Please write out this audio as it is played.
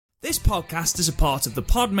This podcast is a part of the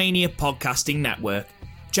Podmania podcasting network.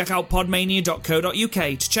 Check out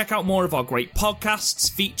podmania.co.uk to check out more of our great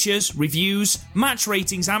podcasts, features, reviews, match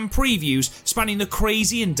ratings and previews spanning the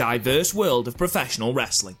crazy and diverse world of professional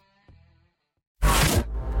wrestling.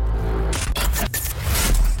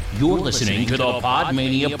 You're listening to the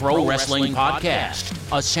Podmania Pro Wrestling Podcast,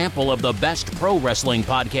 a sample of the best pro wrestling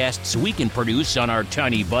podcasts we can produce on our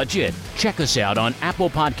tiny budget. Check us out on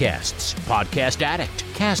Apple Podcasts, Podcast Addict,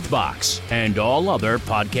 CastBox, and all other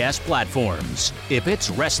podcast platforms. If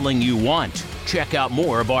it's wrestling you want, check out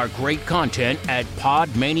more of our great content at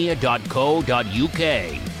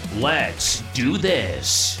podmania.co.uk. Let's do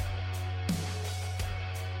this.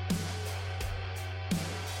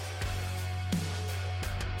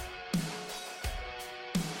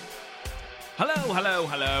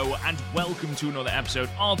 Hello, and welcome to another episode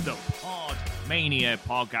of the Podmania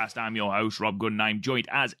podcast. I'm your host, Rob Gooden, and I'm joined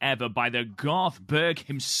as ever by the Garth Berg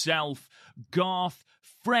himself. Garth,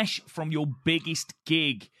 fresh from your biggest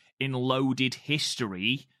gig in Loaded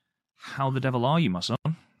history. How the devil are you, my son?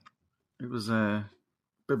 It was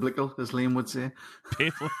biblical, as Liam would say.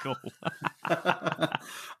 Biblical.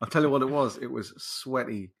 I'll tell you what it was. It was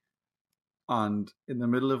sweaty. And in the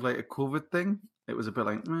middle of like a COVID thing, it was a bit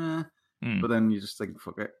like, meh. But then you just think,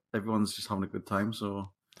 fuck it, everyone's just having a good time,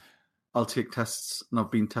 so I'll take tests, and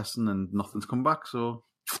I've been testing and nothing's come back, so...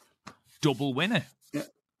 Double winner. Yeah.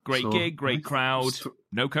 Great gig, great crowd,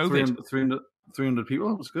 no COVID. 300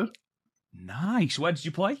 people, it was good. Nice. Where did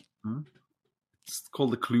you play? It's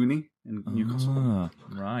called the Clooney in Newcastle.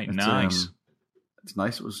 Right, nice. It's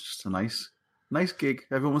nice, it was just a nice gig.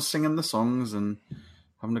 Everyone was singing the songs and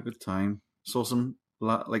having a good time. Saw some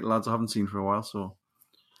lads I haven't seen for a while, so...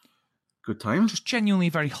 Good time. Just genuinely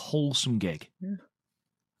a very wholesome gig. Yeah.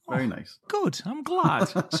 Very nice. Good. I'm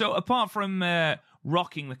glad. So apart from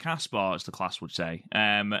rocking the Casbah, as the class would say,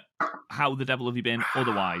 how the devil have you been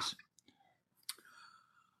otherwise?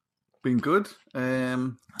 Been good.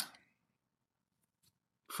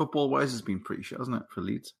 Football-wise, it's been pretty shit, hasn't it, for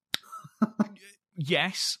Leeds?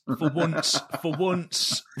 Yes, for once,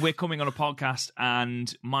 we're coming on a podcast,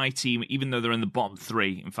 and my team, even though they're in the bottom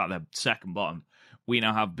three, in fact, they're second bottom, we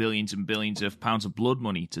now have billions and billions of pounds of blood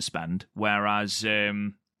money to spend, whereas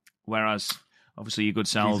obviously your good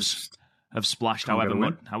selves have splashed however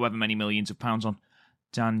many millions of pounds on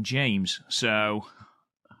Dan James. So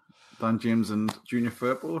Dan James and Junior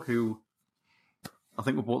Firpo, who I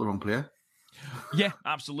think we bought the wrong player. Yeah,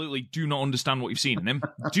 absolutely. Do not understand what you've seen in him.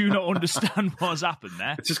 Do not understand what's happened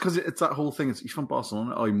there. It's just because it's that whole thing. He's from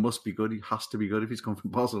Barcelona. Oh, he must be good. He has to be good if he's come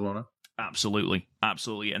from Barcelona. Absolutely.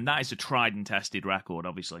 And that is a tried and tested record,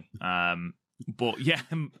 obviously. But yeah,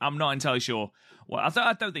 I'm not entirely sure. Well,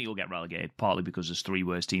 I don't think he'll get relegated, partly because there's three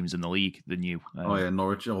worse teams in the league than you.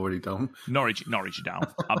 Norwich already down. Norwich are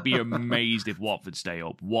down. I'd be amazed if Watford stay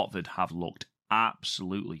up. Watford have looked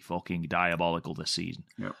absolutely fucking diabolical this season.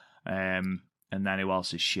 Yep. And then who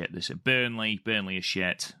else is shit? This Burnley is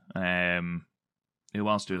shit. Who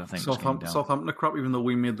else do I think? Southampton are crap, even though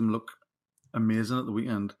we made them look amazing at the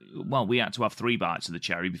weekend. Well, we had to have 3 bites of the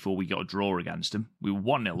cherry before we got a draw against them. We were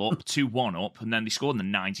 1-0 up, 2-1 up, and then they scored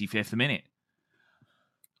in the 95th minute.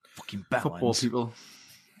 Fucking bellends. Football people.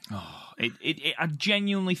 Oh, I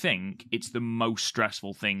genuinely think it's the most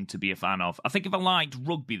stressful thing to be a fan of. I think if I liked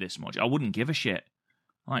rugby this much, I wouldn't give a shit.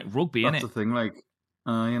 I like rugby, innit? That's the thing,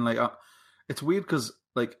 it's weird because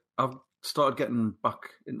I've started getting back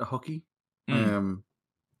into hockey,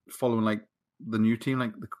 following like the new team,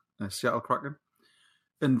 like the Seattle Kraken,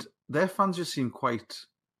 and their fans just seem quite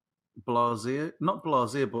blasé. Not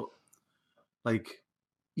blasé, but like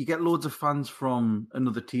you get loads of fans from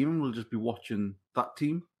another team and will just be watching that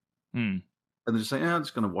team, and they're just saying, I'm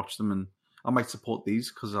just going to watch them, and I might support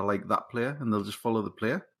these because I like that player, and they'll just follow the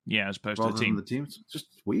player. Yeah, as opposed to the team. It's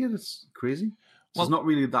just weird. It's crazy. Well, there's not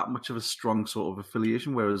really that much of a strong sort of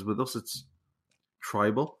affiliation, whereas with us, it's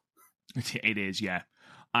tribal. It is, yeah.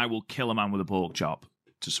 I will kill a man with a pork chop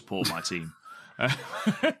to support my team.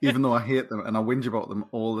 Even though I hate them and I whinge about them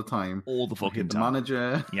all the time. All the fucking time. The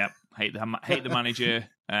manager. Yep, hate the manager.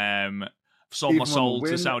 Sold my soul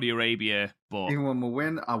to Saudi Arabia, but even when we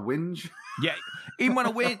win, I whinge. Yeah, even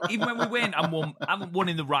when we win, I haven't won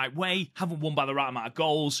in the right way, haven't won by the right amount of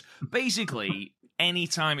goals. Basically,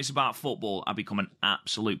 anytime it's about football, I become an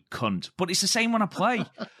absolute cunt. But it's the same when I play.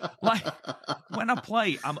 Like when I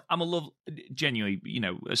play, I'm a love genuinely.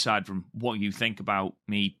 Aside from what you think about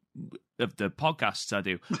me of the podcasts I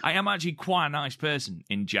do, I am actually quite a nice person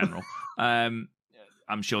in general. I'm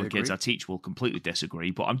sure the kids I teach will completely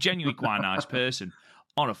disagree, but I'm genuinely quite a nice person.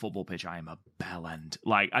 on a football pitch, I am a bellend.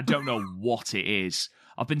 Like, I don't know what it is.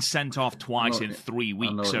 I've been sent off twice in 3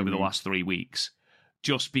 weeks over the last 3 weeks.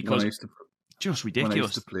 Just because... just ridiculous. When I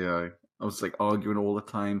used to play, I was like arguing all the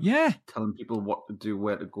time. Yeah. Telling people what to do,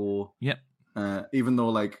 where to go. Yep. Even though,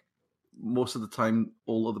 like, most of the time,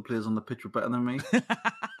 all other players on the pitch were better than me.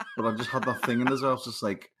 But I just had that thing in as well. I was just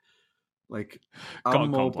like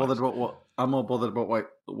I'm more bothered about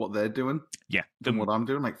what they're doing. Yeah. Than what I'm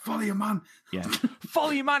doing. Like, follow your man. Yeah.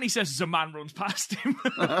 Follow your man, he says as a man runs past him.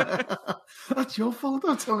 That's your fault.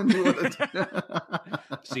 I'm telling you what to do.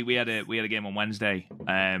 See, we had a game on Wednesday.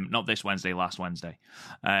 Not this Wednesday, last Wednesday,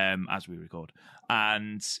 as we record.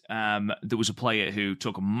 And there was a player who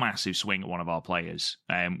took a massive swing at one of our players.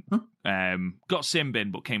 Got sin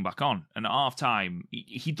bin, but came back on. And at half time,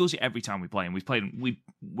 he does it every time we play him.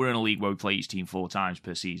 We're in a league where we play each team 4 times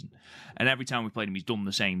per season. And every time we played him, he's done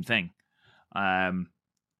the same thing. And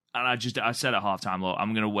I said at half time, look,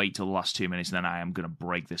 I'm going to wait till the last 2 minutes, and then I am going to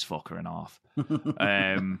break this fucker in half.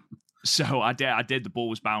 So I did. The ball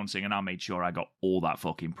was bouncing, and I made sure I got all that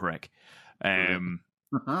fucking prick. And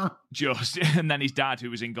then his dad, who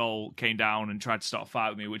was in goal, came down and tried to start a fight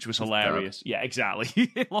with me, which was hilarious. Yeah,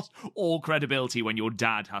 exactly. It lost all credibility when your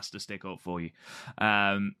dad has to stick up for you.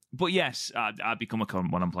 But yes, I become a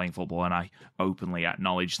cunt when I'm playing football, and I openly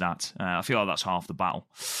acknowledge that. I feel like that's half the battle.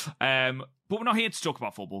 But we're not here to talk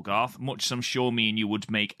about football, Garth, much as I'm sure me and you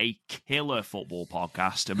would make a killer football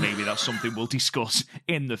podcast, and maybe that's something we'll discuss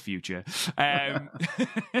in the future.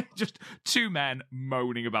 Just 2 men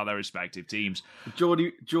moaning about their respective teams.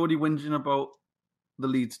 Geordie whinging about the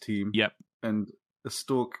Leeds team. Yep. And a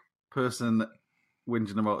Stoke person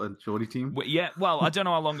whinging about the Geordie team. Well, I don't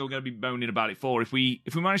know how long we're going to be moaning about it for. If we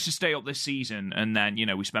manage to stay up this season and then,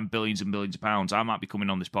 we spend billions and billions of pounds, I might be coming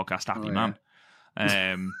on this podcast happy man.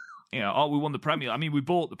 We won the Premier League. I mean, we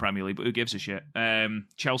bought the Premier League, but who gives a shit?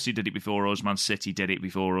 Chelsea did it before us. Man City did it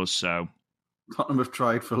before us, so... Tottenham have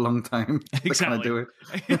tried for a long time. Exactly. They can't do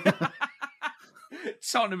it.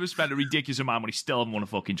 Tottenham have spent a ridiculous amount of money, still haven't won a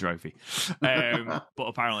fucking trophy. But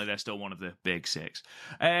apparently they're still one of the big 6.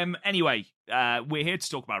 Anyway, we're here to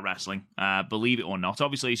talk about wrestling, believe it or not.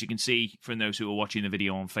 Obviously, as you can see from those who are watching the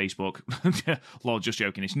video on Facebook, lol, just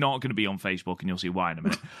joking, it's not going to be on Facebook, and you'll see why in a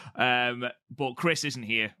minute. But Chris isn't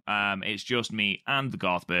here. It's just me and the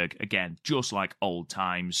Garthberg, again, just like old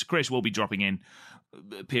times. Chris will be dropping in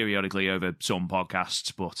periodically over some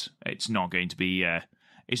podcasts, but it's not going to be...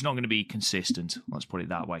 It's not going to be consistent, let's put it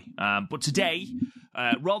that way. But today,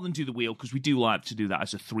 rather than do the wheel, because we do like to do that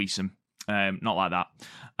as a threesome, not like that,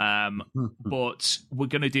 but we're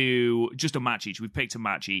going to do just a match each. We've picked a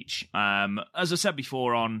match each. As I said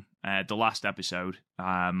before on the last episode,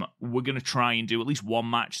 we're going to try and do at least one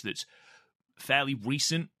match that's fairly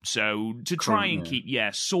recent, so to try and keep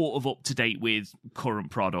sort of up to date with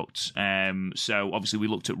current products. So obviously we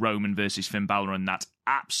looked at Roman versus Finn Balor and that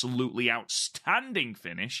absolutely outstanding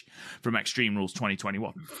finish from Extreme Rules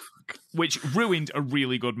 2021, which ruined a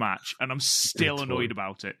really good match, and I'm still annoyed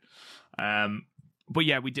about it. But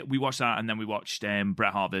yeah, we watched that, and then we watched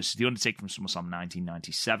Bret Hart versus The Undertaker from SummerSlam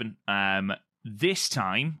 1997. This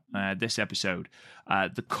time, this episode,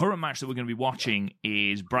 the current match that we're going to be watching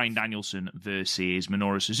is Bryan Danielson versus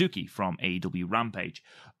Minoru Suzuki from AEW Rampage.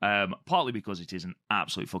 Partly because it is an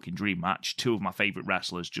absolute fucking dream match. 2 of my favourite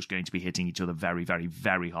wrestlers just going to be hitting each other very, very,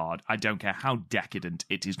 very hard. I don't care how decadent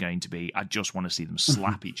it is going to be. I just want to see them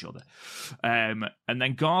slap each other. And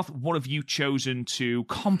then, Garth, what have you chosen to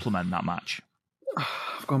complement that match?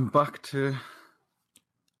 I've gone back to...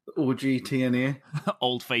 OG TNA.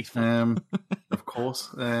 Old Faithful. Of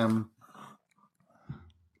course.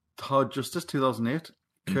 Hard Justice 2008.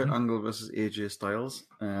 Kurt Angle versus AJ Styles.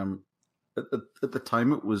 At the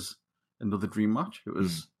time, it was another dream match. It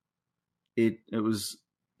was it was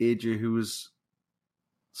AJ who was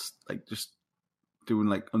like just doing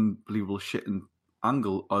like unbelievable shit, and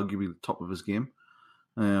Angle arguably the top of his game.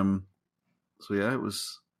 So yeah, it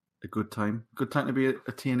was a good time. Good time to be a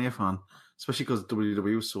TNA fan. Especially because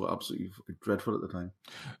WWE was so absolutely dreadful at the time.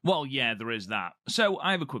 Well, yeah, there is that. So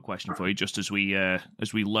I have a quick question for you, just as we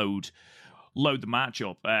load the match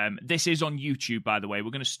up. This is on YouTube, by the way. We're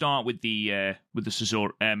going to start with the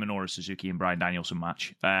Minoru Suzuki and Bryan Danielson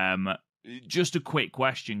match. Just a quick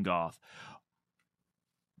question, Garth.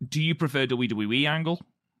 Do you prefer WWE angle,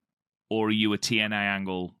 or are you a TNA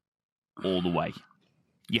angle all the way?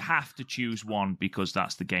 You have to choose one because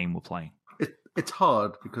that's the game we're playing. It's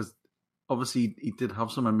hard because... Obviously, he did have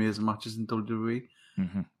some amazing matches in WWE.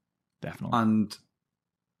 Mm-hmm. Definitely. And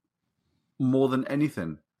more than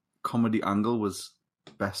anything, Comedy Angle was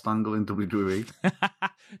best angle in WWE.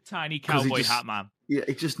 Tiny cowboy hat man. Yeah,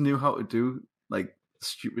 he just knew how to do like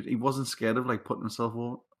stupid. He wasn't scared of like putting himself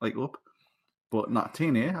up. But not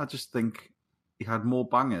TNA, I just think he had more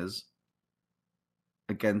bangers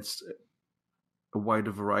against a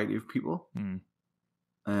wider variety of people.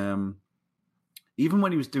 Even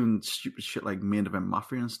when he was doing stupid shit like main event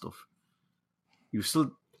mafia and stuff, he was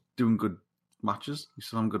still doing good matches. He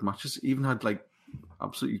still had good matches. He even had like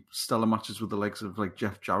absolutely stellar matches with the likes of like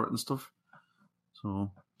Jeff Jarrett and stuff.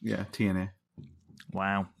 So yeah, TNA.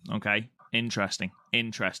 Wow. Okay. Interesting.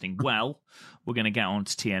 Well, we're going to get on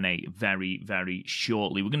to TNA very, very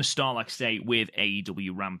shortly. We're going to start, like I say, with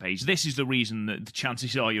AEW Rampage. This is the reason that the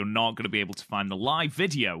chances are you're not going to be able to find the live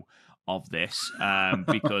video of this,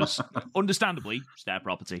 because understandably, it's their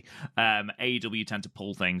property. AEW tend to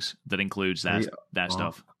pull things that includes their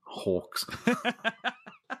stuff. Hawks.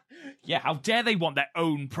 Yeah, how dare they want their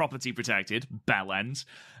own property protected? Bellends.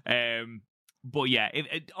 But yeah,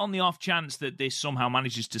 on the off chance that this somehow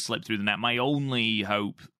manages to slip through the net, my only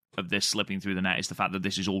hope of this slipping through the net is the fact that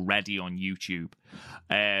this is already on YouTube.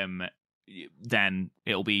 Then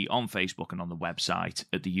it'll be on Facebook and on the website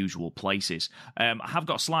at the usual places. I have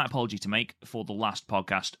got a slight apology to make for the last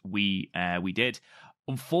podcast we did.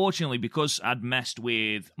 Unfortunately, because I'd messed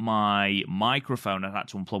with my microphone, I had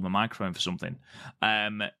to unplug my microphone for something.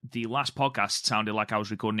 The last podcast sounded like I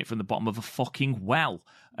was recording it from the bottom of a fucking well.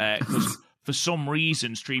 Because for some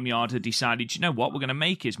reason, StreamYard had decided, you know what, we're going to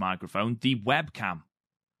make his microphone the webcam.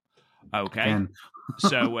 Okay.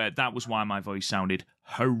 So that was why my voice sounded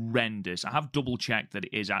horrendous. I have double-checked that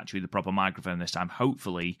it is actually the proper microphone this time.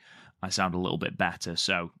 Hopefully, I sound a little bit better,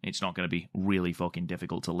 so it's not going to be really fucking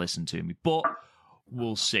difficult to listen to me. But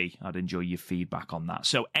we'll see. I'd enjoy your feedback on that.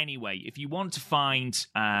 So anyway, if you want to find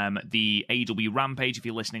the AEW Rampage, if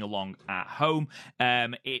you're listening along at home,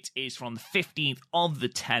 it is from the 15th of the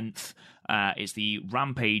 10th. It's the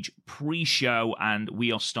Rampage pre-show, and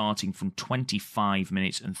we are starting from 25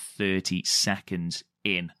 minutes and 30 seconds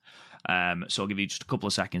in. So I'll give you just a couple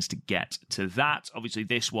of seconds to get to that. Obviously,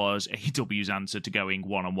 this was AEW's answer to going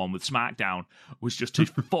one-on-one with SmackDown, was just to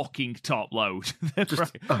fucking top load.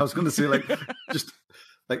 I was going to say,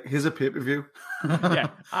 here's a pay-per-view. Yeah,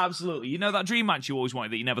 absolutely. You know that dream match you always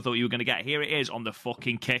wanted that you never thought you were going to get? Here it is on the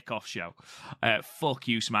fucking kickoff show. Fuck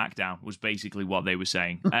you, SmackDown, was basically what they were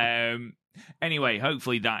saying. Anyway,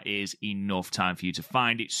 hopefully that is enough time for you to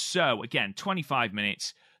find it. So, again, 25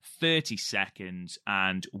 minutes, 30 seconds,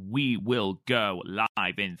 and we will go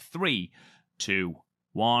live in 3, 2,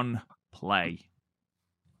 1, play.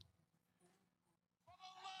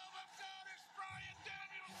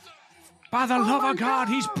 By the love of God,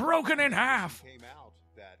 he's broken in half.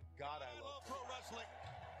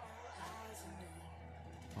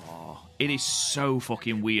 Oh, it is so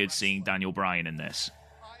fucking weird seeing Daniel Bryan in this.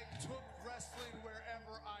 I took wrestling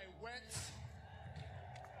wherever I went.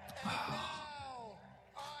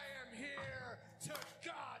 I am here to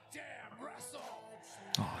goddamn wrestle.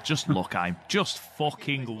 Oh, just look at him. Just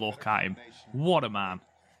fucking look at him. What a man.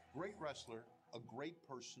 Great wrestler, a great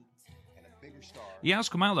person. He has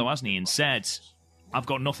come out, though, hasn't he, and said, I've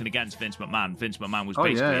got nothing against Vince McMahon. Vince McMahon was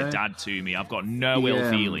basically a dad to me. I've got no ill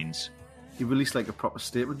feelings. He released like a proper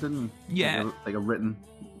statement, didn't he? Yeah. Like a written...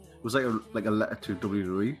 It was like a letter to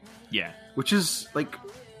WWE. Yeah. Which is, like,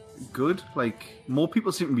 good. Like, more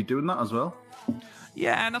people seem to be doing that as well.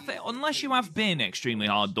 Yeah, and I think unless you have been extremely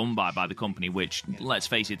hard done by the company, which, let's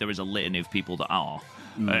face it, there is a litany of people that are,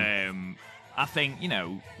 I think, you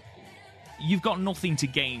know... You've got nothing to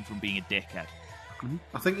gain from being a dickhead.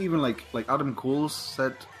 I think even like Adam Cole's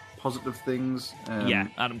said positive things. Yeah,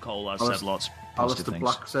 Adam Cole has said lots of positive things.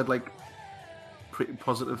 Black said like pretty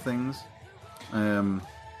positive things. I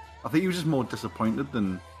think he was just more disappointed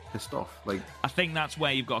than pissed off. Like, I think that's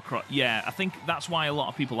where you've got I think that's why a lot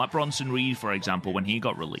of people, like Bronson Reed, for example, when he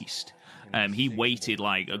got released, he waited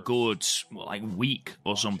like a good week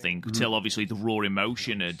or something till obviously the Raw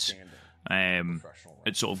emotion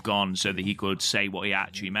had sort of gone so that he could say what he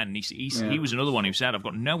actually meant. And he was another one who said, I've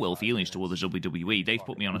got no ill feelings towards WWE. They've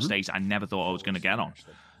put me on a stage I never thought I was going to get on.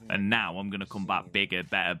 And now I'm going to come back bigger,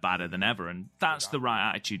 better, badder than ever. And that's the right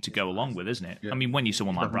attitude to go along with, isn't it? Yeah. I mean, when you're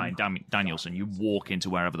someone like Bryan Danielson, you walk into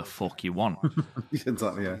wherever the fuck you want.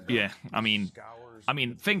 Exactly, yeah. Yeah, I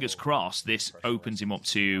mean, fingers crossed this opens him up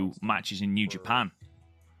to matches in New Japan,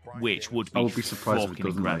 which would be fucking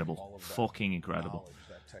incredible. Fucking incredible.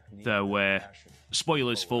 Though,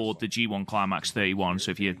 spoilers for the G1 Climax 31,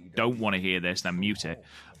 so if you don't want to hear this, then mute it.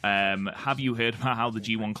 Have you heard about how the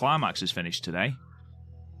G1 Climax is finished today?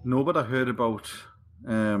 No, but I heard about, what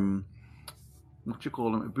do you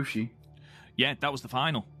call him, Ibushi? Yeah, that was the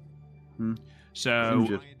final.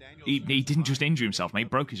 So, he didn't just injure himself, mate,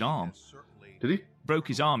 broke his arm. Did he? Broke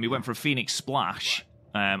his arm, he went for a Phoenix Splash,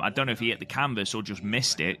 I don't know if he hit the canvas or just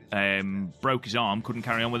missed it. Broke his arm, couldn't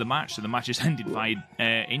carry on with the match, so the match has ended by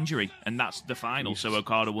injury, and that's the final. So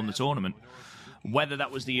Okada won the tournament. Whether that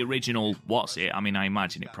was the original, I mean, I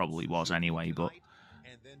imagine it probably was anyway, but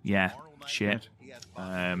yeah, shit.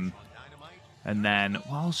 And then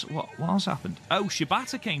what else happened? Oh,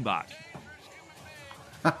 Shibata came back,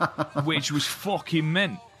 which was fucking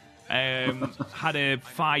mint. Had a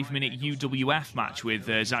 5-minute UWF match with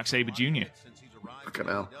Zack Sabre Jr. Fucking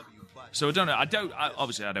hell. So I don't know.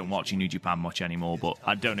 Obviously I don't watch New Japan much anymore, but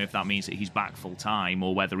I don't know if that means that he's back full time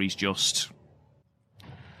or whether he's just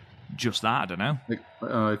that. I don't know.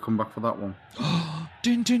 I come back for that one.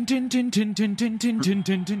 Din, din, din, din, din, din, din, din, din,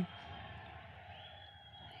 din, din.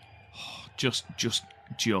 Just.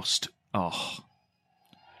 Oh,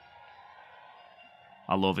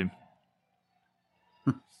 I love him.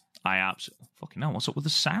 I absolutely fucking know. What's up with the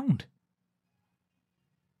sound?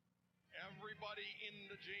 Everybody in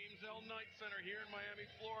the James L. Knight Center here in Miami,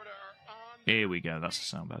 Florida are on Here we go. That's the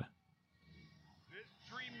sound better. this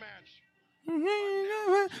dream match.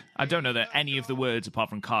 I don't know that any of the words apart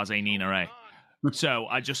from Kaze Nina Ray. So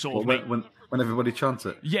I just sort of when everybody chants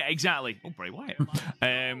it. Yeah, exactly. Oh, Bray Wyatt.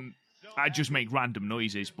 I just make random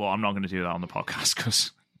noises, but I'm not going to do that on the podcast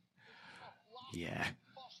because, yeah.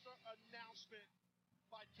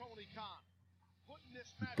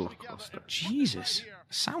 Blockbuster. Jesus,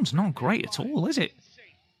 sounds not great at all, is it?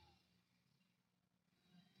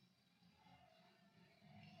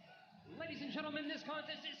 Ladies and gentlemen, this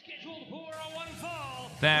contest is scheduled for a one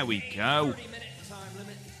fall. There we go. 30-minute time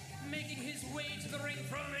limit. Making his way to the ring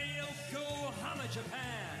from Yokohama,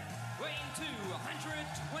 Japan, weighing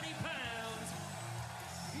 220 pounds,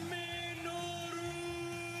 Minoru.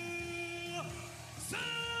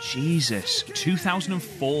 Jesus,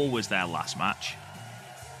 2004 was their last match.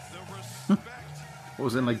 What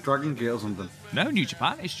was it, like Dragon Gate or something? No, New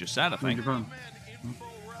Japan. It's just said, I New think. Japan.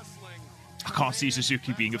 I can't see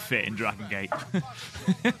Suzuki being a fit in Dragon Gate.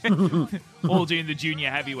 All doing the junior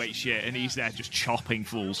heavyweight shit, and he's there just chopping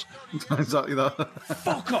fools. Exactly that.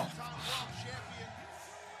 Fuck off!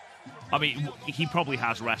 I mean, he probably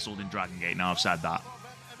has wrestled in Dragon Gate, now I've said that.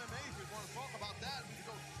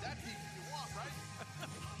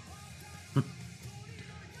 Are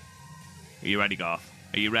you ready, Garth?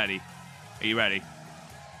 Are you ready? Are you ready?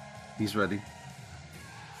 He's ready.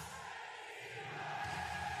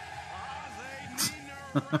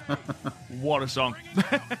 What a song.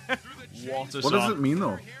 What a song. What does it mean,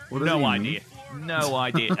 though? What does No it idea. mean? No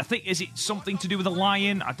idea. I think, is it something to do with a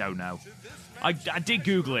lion? I don't know. I did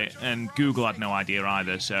Google it, and Google had no idea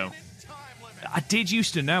either, so... I did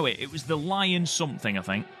used to know it. It was the lion something, I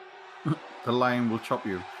think. The lion will chop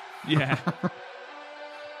you. Yeah.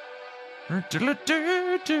 I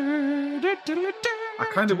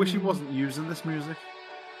kind of wish he wasn't using this music.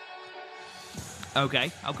 Okay,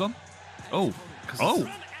 how come? Oh. Oh.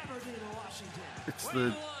 It's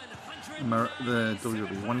the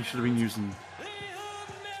WWE one he should have been using.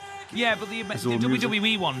 Yeah, but the all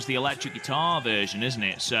WWE one's the electric guitar version, isn't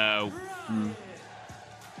it? So...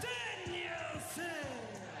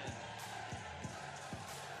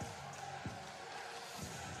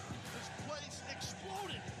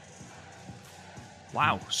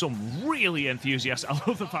 Wow, some really enthusiastic. I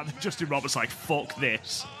love the fact that Justin Roberts like, fuck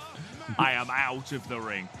this. I am out of the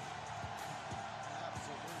ring.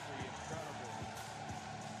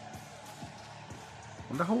 I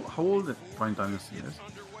wonder how old Bryan Danielson is.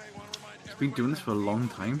 He's been doing this for a long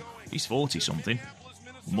time. He's 40-something.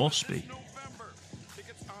 Must be.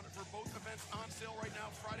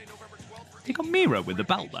 He got Miro with the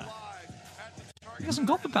belt there. He hasn't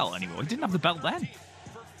got the belt anymore. He didn't have the belt then.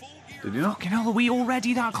 Did you not? Fucking hell, are we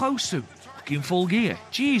already that close to fucking Full Gear?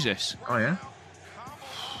 Jesus. Oh, yeah?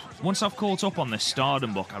 Once I've caught up on this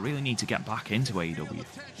Stardom book, I really need to get back into AEW.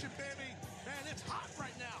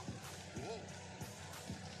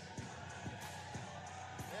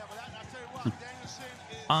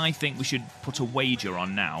 I think we should put a wager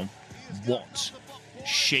on now what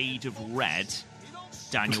shade of red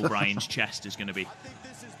Daniel Bryan's chest is going to be.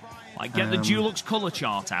 Like, get the Dulux colour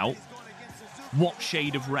chart out. What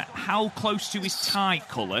shade of red? How close to his tie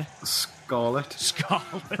colour? Scarlet.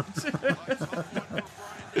 Scarlet.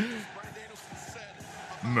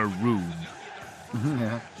 Maroon.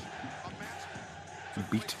 Yeah.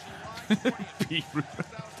 Beat. Beat.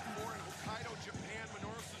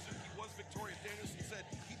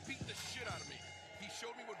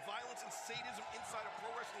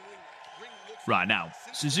 Right, now,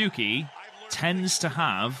 Suzuki tends to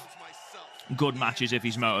have good matches if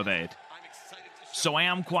he's motivated. So I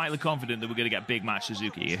am quietly confident that we're going to get big match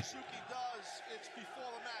Suzuki here.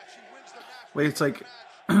 Well, it's like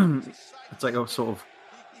it's like a sort of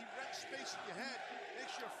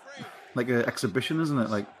like an exhibition, isn't it?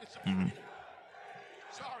 Like,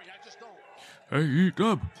 hey,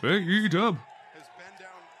 Dub.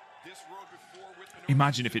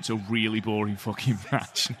 Imagine if it's a really boring fucking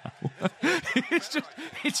match now.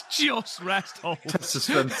 it's just rest hold.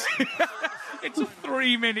 suspense. It's a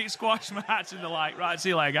 3-minute squash match, and they're like, right, see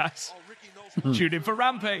you later, guys. Tune in for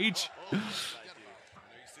Rampage.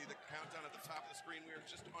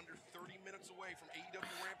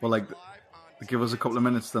 Well, like, they give us a couple of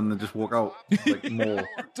minutes, then they just walk out like more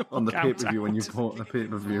on the pay-per-view when you put the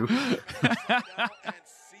pay-per-view.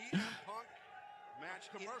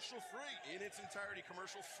 Commercial free in its entirety,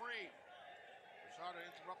 commercial free. Sorry to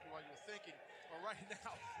interrupt you while you were thinking, but right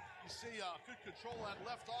now you see good control at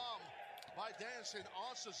left arm by Danielson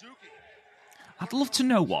on Suzuki. I'd love to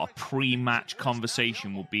know what a pre-match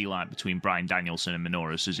conversation would be like between Bryan Danielson and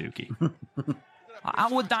Minoru Suzuki.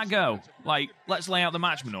 How would that go? Like, let's lay out the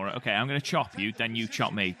match, Minoru. Okay, I'm going to chop you, then you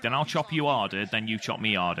chop me. Then I'll chop you harder, then you chop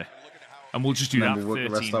me harder. And we'll just do that for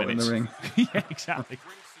 13 minutes. In the ring. Yeah, exactly.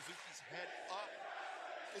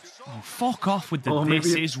 Oh, fuck off with the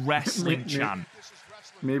 "this is wrestling" chant.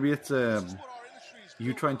 Maybe it's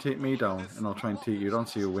you try and take me down, and I'll try and take you down,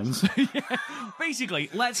 see who wins. Yeah.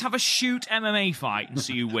 Basically, let's have a shoot MMA fight and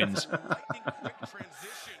see who wins.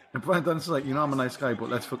 And Bryan Danielson's like, I'm a nice guy,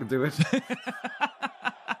 but let's fucking do it.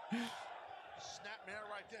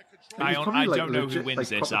 I don't know who wins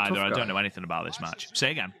this either. I don't know anything about this match.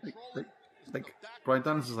 Say again. Like Bryan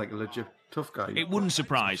Danielson's like a legit tough guy. It wouldn't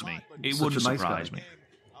surprise me. It wouldn't surprise me.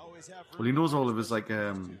 Well, he knows all of his, like,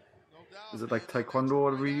 is it like Taekwondo or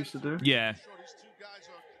whatever he used to do? Yeah.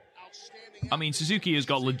 I mean, Suzuki has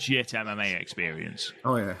got legit MMA experience.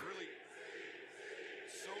 Oh, yeah.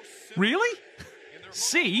 Really?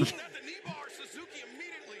 See?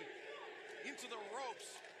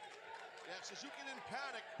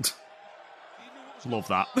 Love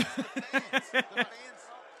that.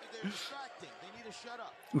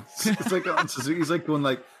 It's like Suzuki's like going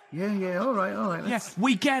like, yeah, all right. Yeah,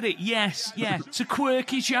 we get it. Yes, yeah. It's a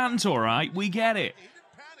quirky chant, all right. We get it.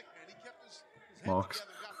 Marks.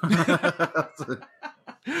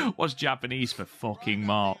 What's Japanese for fucking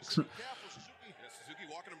marks?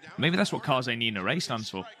 Maybe that's what Kaze ni Nare stands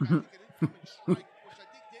for.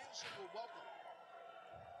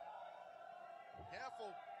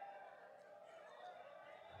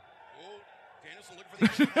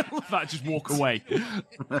 Let that just walk away.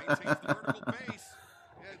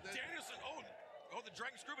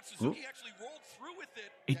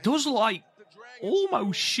 It does like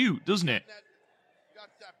almost shoot, doesn't it?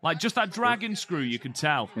 Like just that dragon screw, you can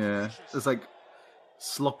tell. Yeah, it's like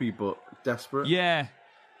sloppy but desperate. Yeah.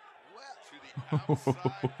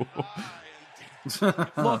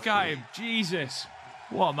 Look at him, Jesus!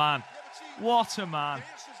 What a man! What a man!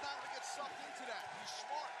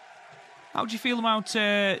 How do you feel about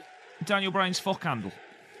Daniel Bryan's fuck handle?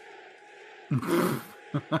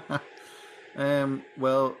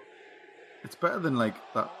 Well, it's better than like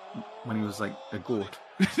that when he was like a goat.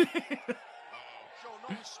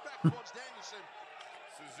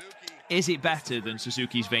 Is it better than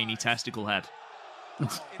Suzuki's veiny testicle head?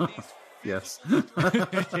 Yes.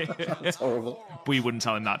 That's horrible. But you wouldn't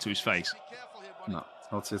tell him that to his face. No,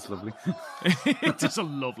 I'd say it's lovely. It's a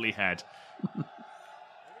lovely head.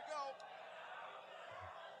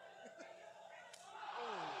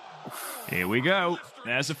 Here we go.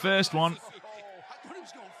 There's the first one.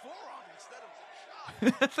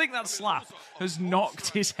 I think that slap has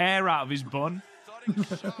knocked his hair out of his bun.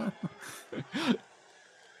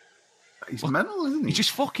 He's mental, isn't he? He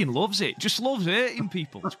just fucking loves it. Just loves hurting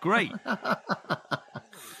people. It's great.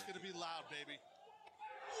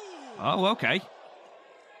 Oh, okay.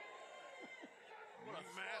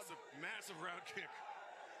 Massive round kick.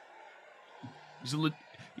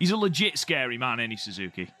 He's a legit scary man, ain't he,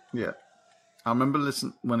 Suzuki? Yeah. I remember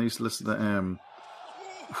when I used to listen to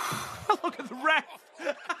Look at the ref.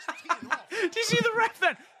 Did you see the ref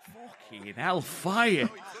then? Fucking hellfire.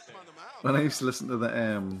 When I used to listen to the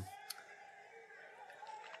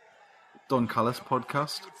Don Callis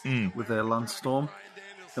podcast with Lance Storm,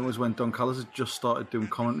 it was when Don Callis had just started doing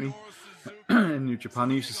commentary in New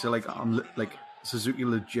Japan. He used to say like, Suzuki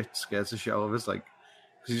legit scares the shit out of us, like,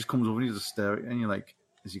 because he just comes over and he just stare at you and you're like,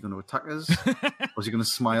 is he going to attack us? Or is he going to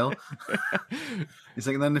smile? It's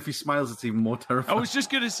like, and then if he smiles, it's even more terrifying. I was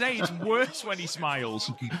just going to say, it's worse when he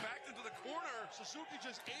smiles.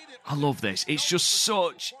 I love this. It's just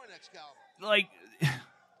such, like,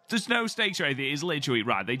 there's no stakes or anything. It's literally,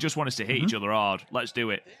 right, they just want us to hit each other hard. Let's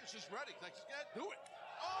do it.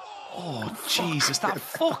 Oh, Jesus, that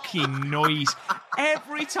fucking noise.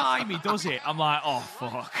 Every time he does it, I'm like, oh,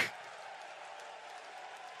 fuck.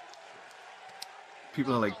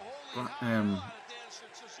 People are like,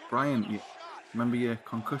 Brian, you remember your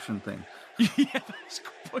concussion thing? Yeah, that's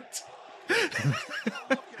good.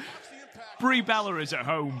 Brie Bella is at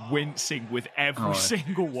home wincing with every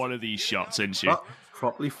single one of these shots, isn't she? That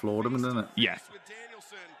properly floored him, didn't it? Yeah.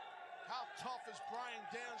 How tough is Brian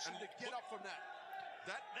Danielson to get up from that?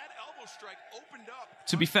 That elbow strike opened up.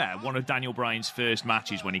 To be fair, one of Daniel Bryan's first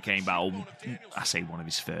matches when he came back, I say one of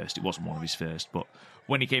his first, it wasn't one of his first, but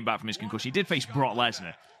when he came back from his concussion, he did face Brock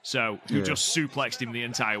Lesnar, who just suplexed him the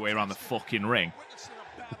entire way around the fucking ring.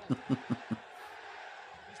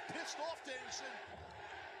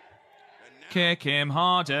 Kick him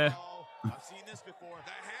harder. I've seen this before.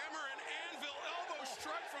 The hammer and anvil elbow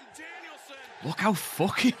strike from Danielson. Look how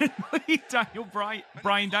fucking annoyed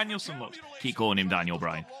Brian Danielson looks. Keep calling him Daniel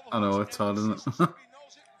Bryan. I know, it's hard, isn't it? Suzuki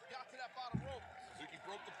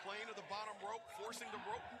broke the plane of the bottom rope, forcing the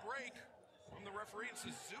rope break from the referee. And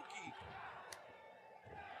Suzuki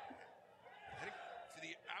heading to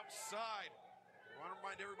the outside. I want to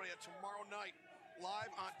remind everybody that tomorrow night,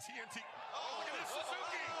 live on TNT. Oh, look at this,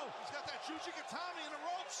 Suzuki! He's got that Jujigatami in the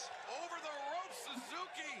ropes. Over the ropes,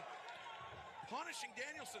 Suzuki. Punishing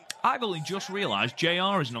Danielson. I've only just realised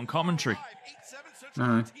JR isn't on commentary.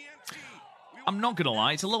 I'm not going to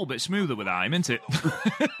lie, it's a little bit smoother without him, isn't it?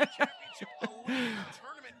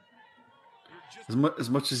 As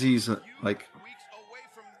much as he's like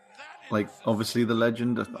obviously the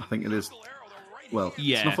legend, I think it is. Well,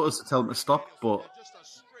 it's not for us to tell him to stop, but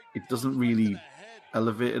it doesn't really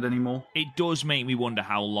elevate it anymore. It does make me wonder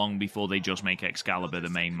how long before they just make Excalibur the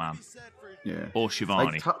main man. Yeah. Or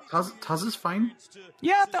Shivani. Like, Taz is fine.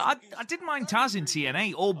 Yeah, I didn't mind Taz in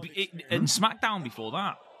TNA and SmackDown before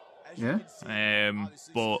that. Yeah.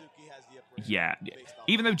 But yeah,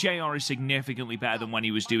 even though JR is significantly better than when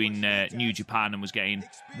he was doing New Japan and was getting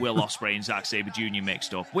Will Ospreay and Zack Sabre Jr.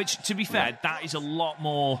 mixed up, which, to be fair, that is a lot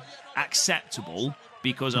more acceptable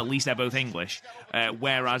because at least they're both English,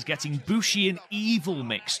 whereas getting Bushi and Evil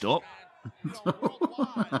mixed up,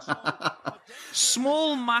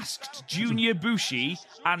 small masked Junior Bushi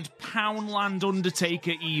and Poundland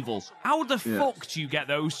Undertaker Evil. How the fuck do you get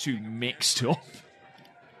those two mixed up?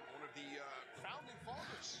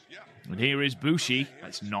 And here is Bushi.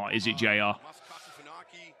 That's not, is it, JR?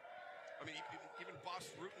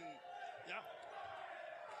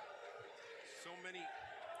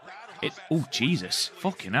 Oh, Jesus.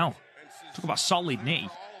 Fucking hell. Talk about solid knee.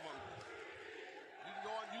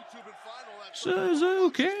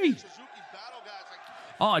 Suzuki.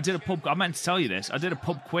 Oh, I meant to tell you this. I did a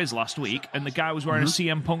pub quiz last week, and the guy was wearing a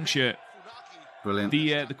CM Punk shirt. Brilliant.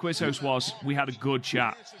 The quiz host we had a good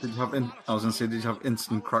chat. Did you have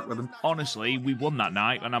instant crack with him? Honestly, we won that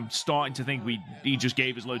night, and I'm starting to think he just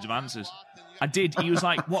gave us loads of answers. I did. He was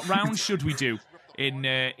like, what round should we do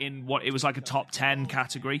in what, it was like a top 10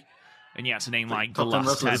 category, and you had to name like the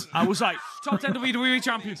last 10. I was like, top 10 WWE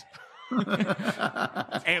champions.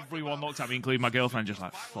 Everyone looked at me, including my girlfriend, just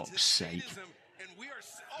like, fuck's sake.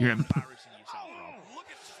 You're embarrassing yourself,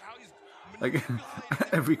 bro. Like,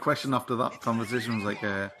 every question after that conversation was like,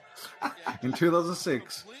 in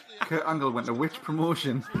 2006, Kurt Angle went to which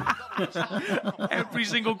promotion? Every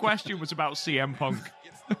single question was about CM Punk.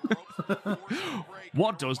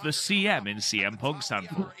 What does the CM in CM Punk stand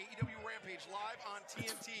for?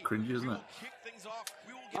 It's cringy, isn't it?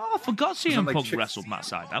 Oh, I forgot CM Punk wrestled Matt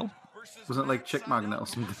Sydal. Wasn't it like Chick Magnet or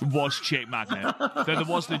something? It was Chick Magnet. Then there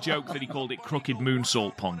was the joke that he called it Crooked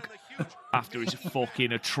Moonsault Punk after his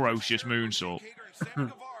fucking atrocious moonsault.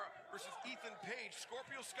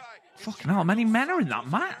 Fucking hell, how many men are in that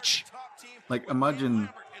match? Like, imagine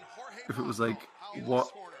if it was like,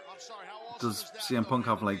 what does CM Punk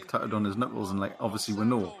have like tattooed on his knuckles? And like, obviously we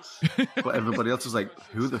know, but everybody else is like,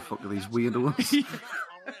 who the fuck are these weirdos?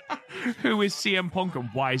 Who is CM Punk and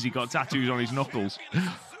why has he got tattoos on his knuckles?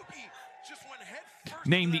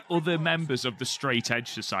 Name the other members of the Straight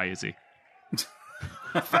Edge Society.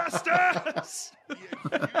 Festus!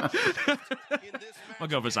 My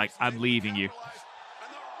girlfriend's like, I'm leaving you.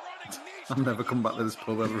 I'll never come back to this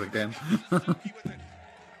pub ever again.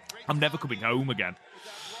 I'm never coming home again.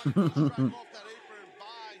 Look at the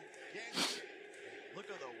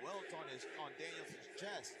welt on Danielson's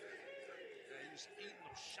chest.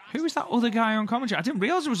 Who was that other guy on commentary? I didn't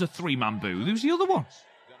realise there was a three-man booth. Who's the other one?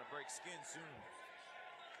 Gonna break skin soon.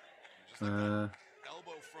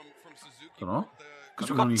 Don't know. Because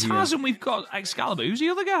we've got Taz and we've got Excalibur. Who's the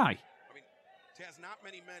other guy?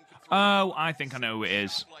 Oh, I think I know who it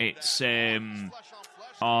is. It's,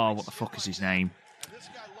 what the fuck is his name?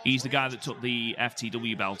 He's the guy that took the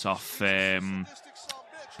FTW belt off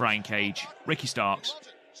Brian Cage. Ricky Starks.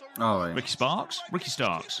 Oh, right. Ricky Sparks? Ricky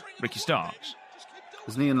Starks. Ricky Starks.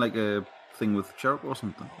 Isn't he in like a thing with Jericho or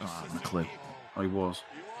something? Oh, I have no clue. Oh, he was.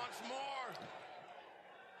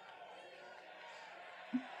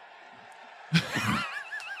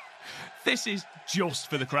 This is just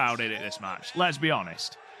for the crowd in it, this match. Let's be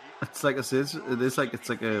honest. It's like it's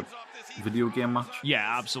like a video game match.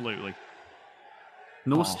 Yeah, absolutely.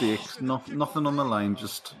 No stakes, nothing on the line,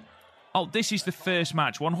 just... Oh, this is the first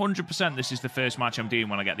match. 100% this is the first match I'm doing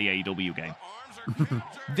when I get the AEW game.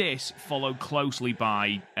 This followed closely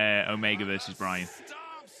by Omega versus Bryan.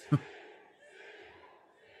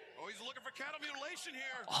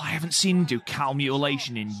 I haven't seen him do cow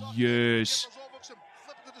mutilation in years.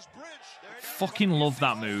 Fucking love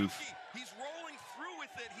that move. He's rolling through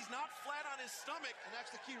with it. He's not flat on his stomach. And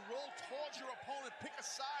that's the key. Roll towards your opponent, pick a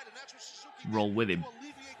side, and that's what Suzuki roll with him. to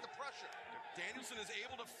alleviate the pressure. If Danielson is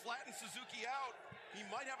able to flatten Suzuki out, he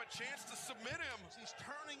might have a chance to submit him. He's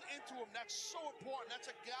turning into him. That's so important.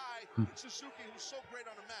 That's a guy, Suzuki, who's so great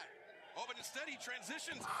on the mat. Oh, but instead he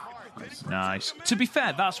transitions hard. Nice. To be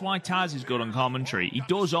fair, that's why Taz is good on commentary. He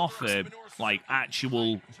does offer, like,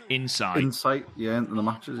 actual insight. Insight, yeah, into the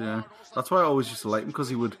matches, yeah. That's why I always used to like him, because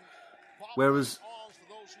he would... Whereas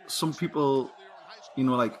some people, you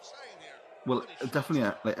know, like... Well,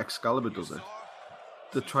 definitely, like, Excalibur does it.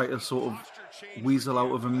 They try to sort of weasel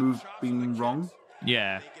out of a move being wrong.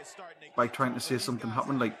 Yeah. By trying to say something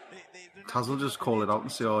happened. Like, Taz will just call it out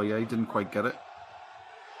and say, oh, yeah, he didn't quite get it.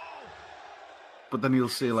 But then he'll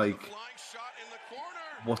say, like,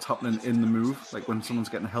 what's happening in the move. Like, when someone's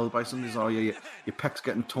getting held by somebody, oh, yeah, your pec's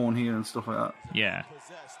getting torn here and stuff like that. Yeah.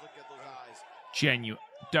 Genuine.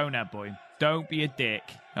 Don't headbutt him. Don't be a dick.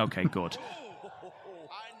 Okay, good.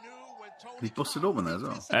 He busted open there as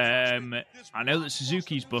well. I know that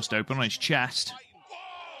Suzuki's bust open on his chest.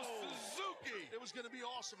 It was going to be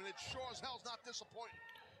awesome, and it sure as hell's not disappointing.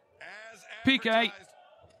 PK.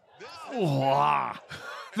 Oh,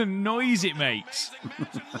 the noise it makes.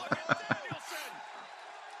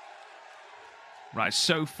 Right,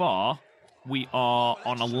 so far, we are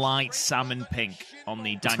on a light salmon pink on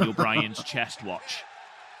the Daniel Bryan's chest watch.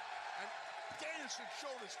 Danielson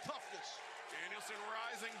showed his toughness. Danielson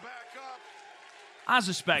rising back up. As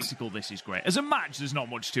a spectacle, this is great. As a match, there's not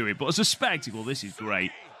much to it, but as a spectacle, this is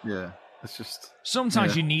great. Yeah, it's just...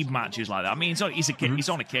 Sometimes you need matches like that. I mean, it's on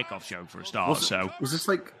a kickoff show for a start, Was this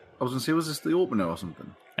like... I was going to say, was this the opener or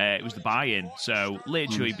something? It was the buy-in. So,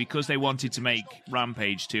 literally, because they wanted to make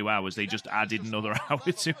Rampage 2 hours, they just added another hour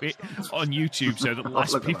to it on YouTube so that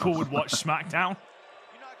less people would watch SmackDown.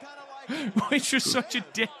 Which was such a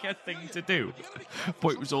dickhead thing to do. But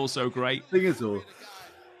it was also great. Thing is, though,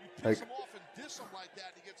 like...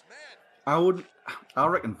 I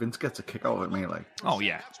reckon Vince gets a kick out of it, mate. Like, oh,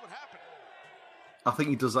 yeah. I think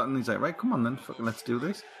he does that and he's like, right, come on then, fucking let's do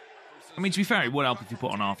this. I mean, to be fair, it would help if you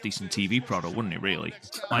put on a half-decent TV product, wouldn't it, really?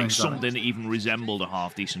 Like, something that even resembled a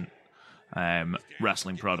half-decent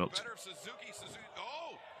wrestling product.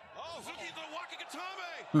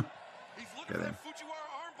 Get in.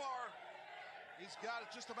 He's got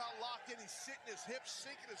it just about locked in. He's sitting his hips,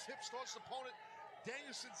 sinking his hips towards his opponent.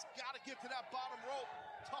 Danielson's got to get to that bottom rope.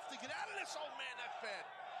 Tough to get out of this. Oh, man, that's bad.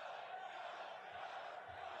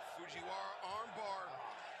 Fujiwara armbar.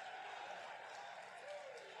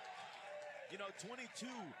 You know, 22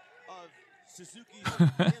 of Suzuki's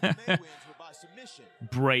MMA wins were by submission.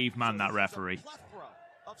 Brave man, that referee. Plethora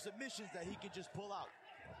of submissions that he can just pull out.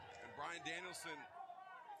 And Bryan Danielson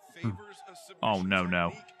favors a submission. Oh,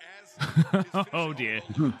 no. Oh, dear.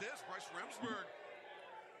 Bryce Remsburg.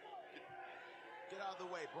 Get out of the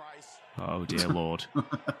way, Bryce. Oh, dear Lord. Pull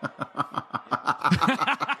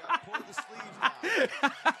the sleeves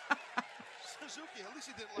down. Suzuki, at least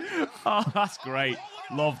he didn't like that. Oh, that's great.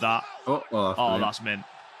 Love that. Oh, That's mint.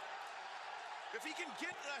 If he can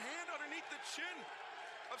get a hand underneath the chin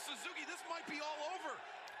of Suzuki, this might be all over.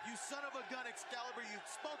 You son of a gun, Excalibur, you've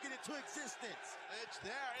spoken into existence. It's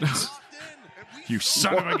there. It's locked in. And we You saw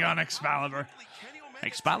son of a gun, Excalibur. Kenny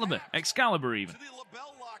Omega Excalibur even. to the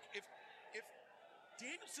label lock. If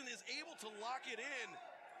Danielson is able to lock it in,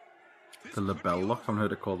 this The could be label lock, I over. haven't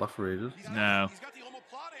heard it called that for ages. No. He's got the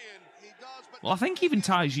omoplata in. He does, but Well, I think even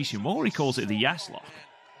Taiji Ishimori calls it the yes lock.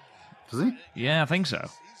 Does he? Yeah, I think so.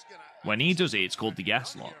 he's gonna When he does it, it's called the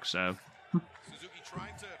yes lock, so... Suzuki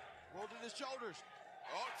trying to Roll to the shoulders.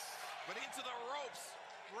 but into the ropes.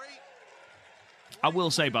 Great. I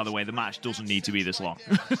will say, by the way, the match doesn't need to be this long.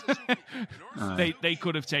 They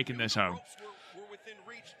could have taken this home. Ropes were within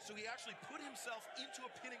reach, so he actually put put himself into a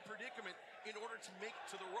pinning predicament in order to make it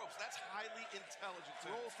to the ropes. That's highly intelligent.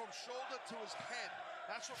 Rolls from shoulder to his head.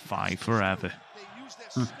 That's what 5 forever.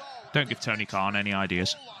 Don't give Tony Khan any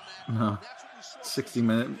ideas. No.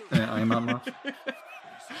 60-minute Iron Man match.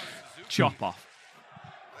 Chop off.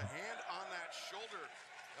 The hand on that shoulder.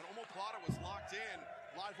 And omoplata was locked in.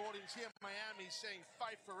 Live audience here in Miami saying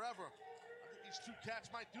fight forever. I think these two cats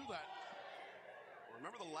might do that.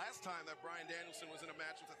 Remember the last time that Bryan Danielson was in a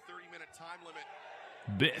match with a 30-minute time limit?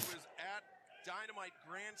 Biff. It was at Dynamite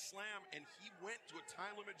Grand Slam, and he went to a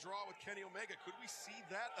time limit draw with Kenny Omega. Could we see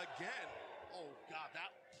that again? Oh, God, that...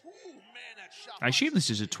 Ooh, man, that shot... I assume this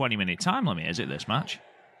is a 20-minute time limit, is it, this match?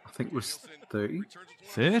 I think it was 30.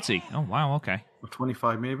 30? Oh, wow, okay. Or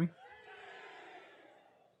 25, maybe.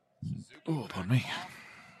 Oh, pardon me.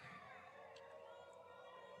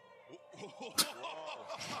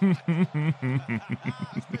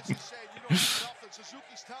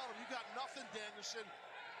 Suzuki's telling him, you got nothing, Danielson.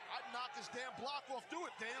 I'd knock this damn block off. Do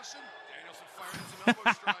it, Danielson. Danielson firing some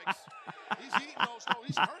elbow strikes. He's eating those. No,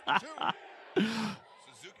 he's hurting too.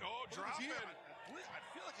 Suzuki, dropping. I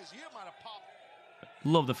feel like his ear might have popped.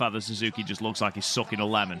 Love the fact that Suzuki just looks like he's sucking a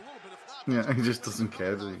lemon. Yeah, he just doesn't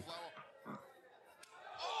care, does he?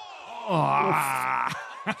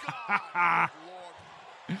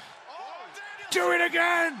 Do it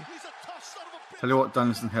again! Tell you what,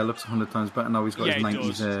 Danielson hair looks 100 times better now. He's got his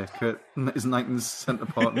 90s centre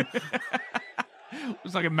partner.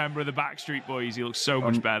 Looks like a member of the Backstreet Boys. He looks so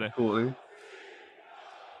much better. Totally. Oh,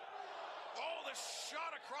 the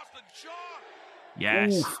shot across the jaw.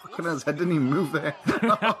 Yes. Oh, fucking his head didn't even move there.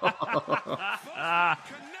 Connected and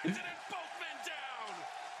both men down.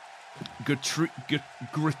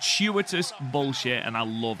 Gratuitous bullshit, and I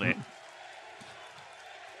love it.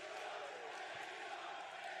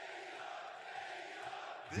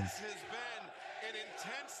 This has been an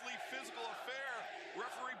intensely physical affair.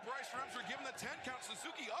 Referee Bryce Remser giving the 10 count.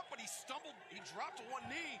 Suzuki up, but he stumbled. He dropped to one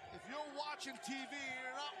knee. If you're watching TV and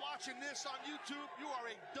you're not watching this on YouTube, you are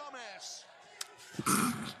a dumbass.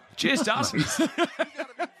 Cheers, Daz.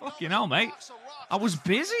 Fucking hell, mate. I was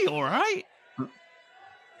busy, all right.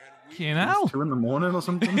 Fucking hell. 2 a.m. or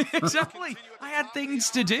something. Exactly. I had things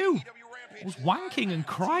to do. I was wanking and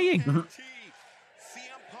crying.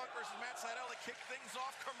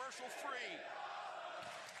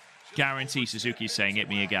 Guarantee Suzuki's saying, hit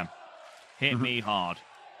me again. Hit me hard.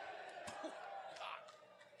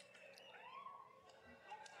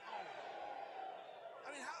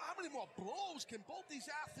 I mean, how many more blows can both these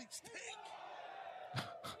athletes take?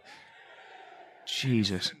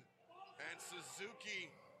 Jesus. And Suzuki.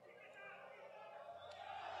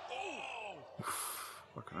 Oh!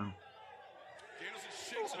 Fucking hell.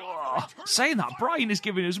 Saying that, Bryan is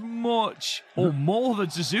giving as much or more than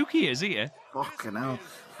Suzuki is here. Fucking hell.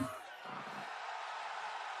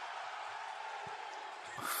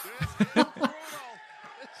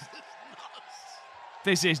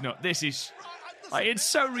 This is like, it's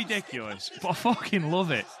so ridiculous, but I fucking love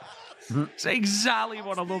it. It's exactly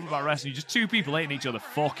what I love about wrestling. Just two people hitting each other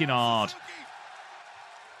fucking hard.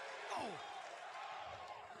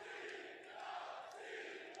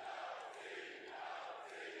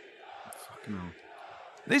 Fucking hell.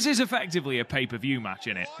 This is effectively a pay-per-view match,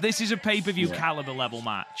 isn't it? This is a pay-per-view caliber level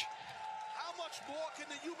match. How much more can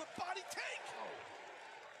the human body take?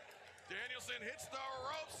 Danielson hits the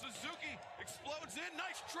ropes. Suzuki explodes in.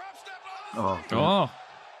 Nice drop step. Oh,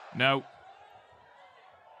 no.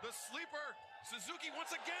 The sleeper. Suzuki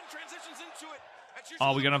once again transitions into it.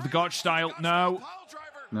 Are we going to have the Gotch style? No.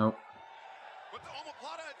 No. But the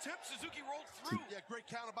omoplata attempt, Suzuki rolled through. Yeah, great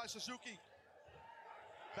counter by Suzuki.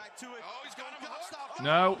 Back to it. Oh, he's got him hard.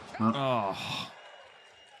 No. Oh.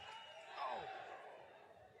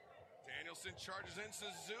 Danielson charges in.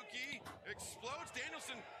 Suzuki explodes.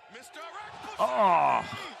 Danielson misdirect. Oh.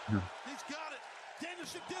 He's got it.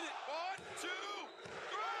 Danielson did it. 1, 2,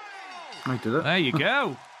 3. I did it. There you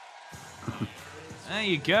go. There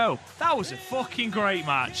you go. That was a fucking great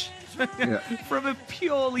match. From a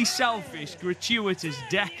purely selfish, gratuitous,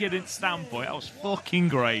 decadent standpoint, that was fucking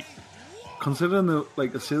great. Considering I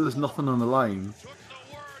say there's nothing on the line,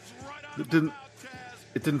 it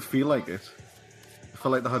didn't feel like it. I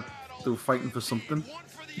felt like they were fighting for something.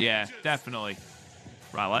 Yeah, definitely.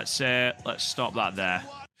 Right, let's stop that there.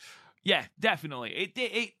 Yeah,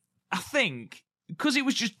 definitely. I think because it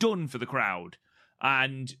was just done for the crowd,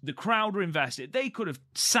 and the crowd were invested. They could have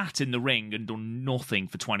sat in the ring and done nothing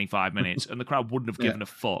for 25 minutes, and the crowd wouldn't have given a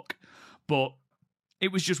fuck. But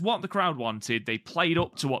it was just what the crowd wanted. They played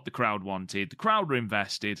up to what the crowd wanted. The crowd were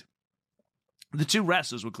invested. The two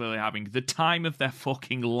wrestlers were clearly having the time of their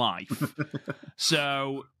fucking life.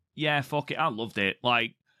 So Yeah, fuck it. I loved it.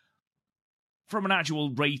 Like, from an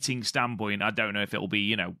actual rating standpoint, I don't know if it'll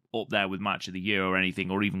be, up there with Match of the Year or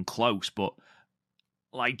anything, or even close, but,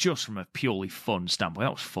 like, just from a purely fun standpoint,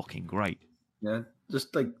 that was fucking great. Yeah,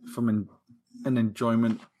 just, like, from an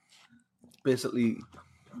enjoyment. Basically,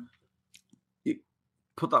 you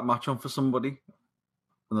put that match on for somebody,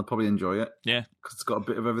 and they'll probably enjoy it. Yeah. Because it's got a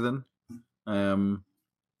bit of everything.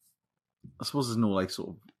 I suppose there's no, like, sort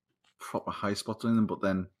of proper high spots or anything, but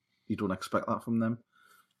then you don't expect that from them.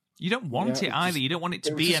 You don't want it either. You don't want it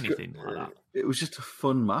to be anything like that. It was just a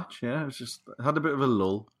fun match, yeah. It had a bit of a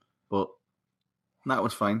lull, but that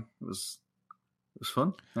was fine. It was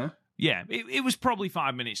fun, yeah. Yeah, it was probably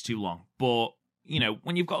 5 minutes too long, but,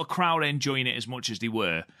 when you've got a crowd enjoying it as much as they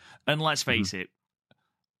were, and let's face it,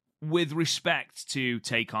 with respect to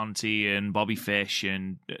Tay Conti and Bobby Fish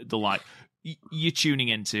and the like, you're tuning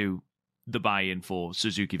into the buy-in for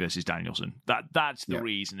Suzuki versus Danielson. That's the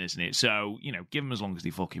reason, isn't it? So, give them as long as they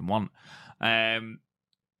fucking want. In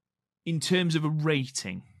terms of a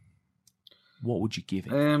rating, what would you give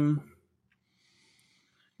it?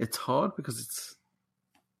 It's hard because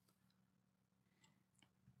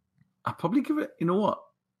I'd probably give it, you know what?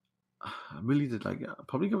 I really did like it. I'd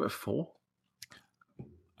probably give it a 4.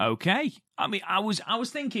 Okay. I mean, I was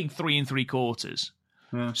thinking 3 3/4.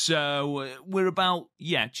 Yeah. So we're about,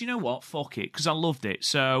 do you know what? Fuck it, because I loved it.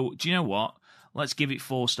 So, do you know what? Let's give it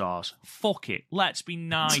 4 stars. Fuck it. Let's be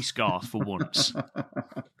nice, Garth, for once.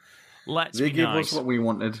 They gave us what we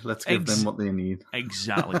wanted. Let's give them what they need.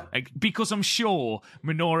 Exactly. Because I'm sure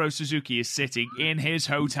Minoru Suzuki is sitting in his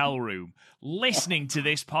hotel room listening to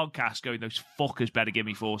this podcast going, those fuckers better give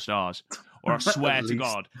me 4 stars. Or I swear to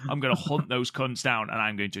God, I'm going to hunt those cunts down and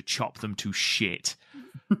I'm going to chop them to shit.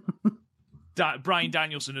 Bryan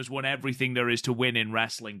Danielson has won everything there is to win in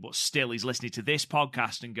wrestling, but still he's listening to this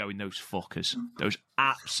podcast and going, those fuckers. Those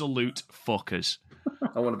absolute fuckers.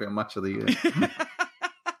 I want to be a Match of the Year.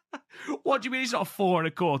 What do you mean it's not 4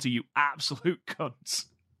 1/4, you absolute cunts?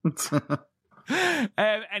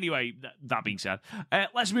 Anyway, that being said,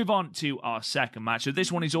 let's move on to our second match. So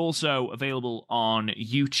this one is also available on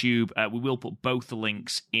YouTube. We will put both the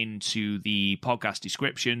links into the podcast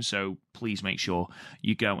description, so please make sure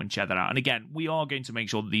you go and check that out. And again, we are going to make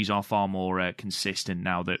sure that these are far more consistent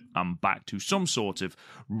now that I'm back to some sort of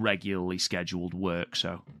regularly scheduled work,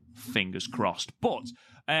 so fingers crossed. But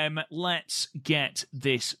let's get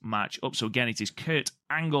this match up. So again, it is Kurt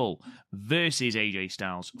Angle versus AJ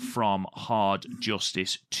Styles from Hard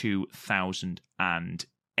Justice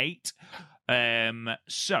 2008.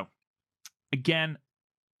 So, again,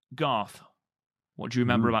 Garth, what do you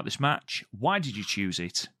remember about this match? Why did you choose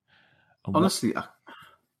it? Honestly, I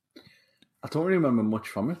don't really remember much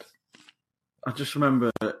from it. I just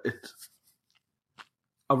remember it.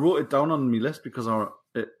 I wrote it down on my list because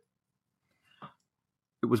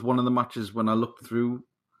it was one of the matches when I looked through,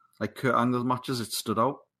 like, Kurt Angle's matches, it stood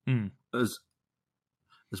out as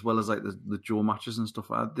well as like the Joe matches and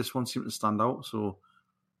stuff. This one seemed to stand out. So,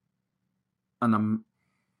 and I'm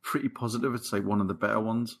pretty positive it's like one of the better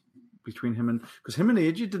ones between him and, because him and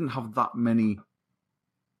AJ didn't have that many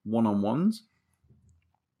one-on-ones.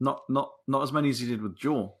 Not as many as he did with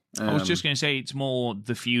Joe. I was just going to say it's more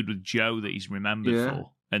the feud with Joe that he's remembered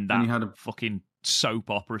for, and that he had a fucking soap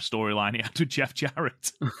opera storyline he had with Jeff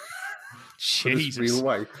Jarrett. Jesus. Real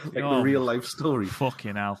life, like the real life story.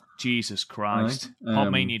 Fucking hell. Jesus Christ. Right.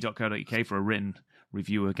 Podmania.co.uk for a written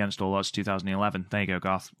review against All Odds 2011. There you go,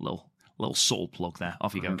 Garth. Little subtle plug there.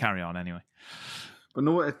 Off you go. Carry on anyway. But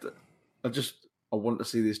no, I want to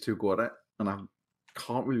see these two go at it, and I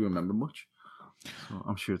can't really remember much. So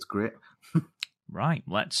I'm sure it's great. Right,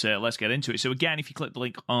 let's get into it. So again, if you click the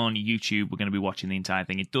link on YouTube, we're going to be watching the entire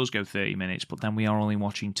thing. It does go 30 minutes, but then we are only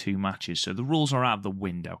watching 2 matches, so the rules are out of the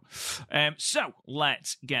window. So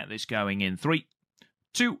let's get this going in 3,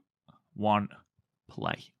 2, 1,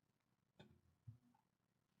 play.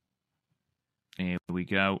 Here we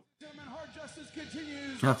go.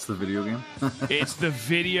 That's the video game. It's the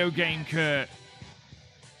video game, Kurt.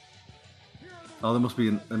 Oh, there must be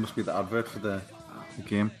the advert for the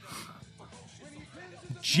game.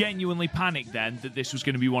 Genuinely panicked then that this was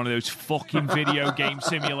going to be one of those fucking video game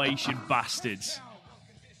simulation bastards.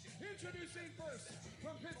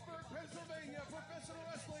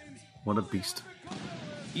 What a beast.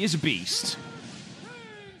 He is a beast.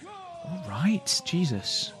 All right,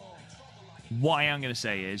 Jesus. What I am going to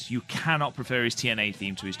say is you cannot prefer his TNA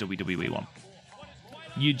theme to his WWE one.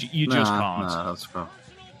 You just can't. Nah, that's fair.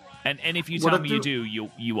 And if you tell me you do,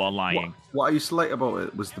 you are lying. What I used to like about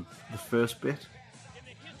it was the first bit.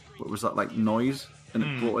 It was that like noise, and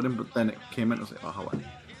it brought it in, but then it came in. I was like, oh, how?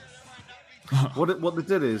 What they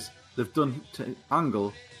did is they've done to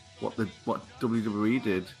Angle what WWE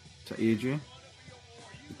did to AJ.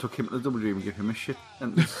 They took him to the WWE and gave him a shit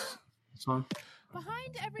and this song.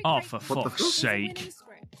 Behind every Oh, great for script fuck's is a sake. winning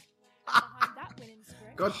script. Behind that winning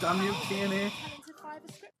script, God damn you, TNA. talented five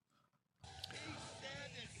script.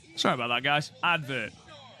 Sorry about that, guys. Advert.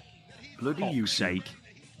 Bloody Fuck's YouTube. sake.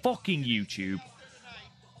 Fucking YouTube.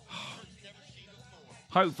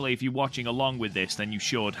 Hopefully, if you're watching along with this, then you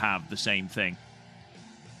should have the same thing.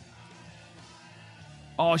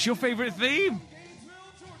 Oh, it's your favourite theme?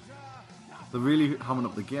 They're really hamming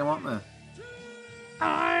up the game, aren't they?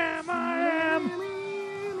 I am.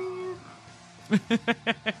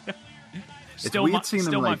 Still, weird seeing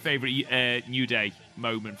them, my like- favourite New Day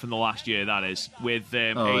moment from the last year, that is, with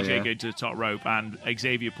AJ yeah. going to the top rope and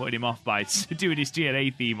Xavier putting him off by doing his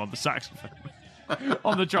TNA theme on the saxophone.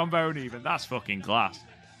 On the trombone, even. That's fucking class.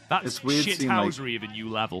 That's It's weird seeing, shithousery of a new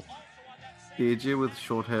level. AJ with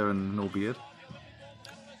short hair and no beard.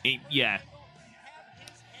 Yeah.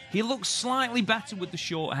 He looks slightly better with the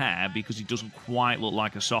short hair because he doesn't quite look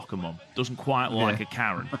like a soccer mum. Doesn't quite look like a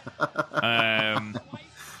Karen.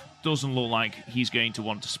 Doesn't look like he's going to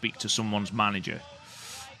want to speak to someone's manager.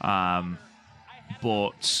 But,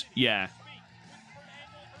 yeah.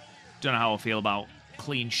 Don't know how I feel about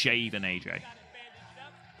clean-shaven AJ.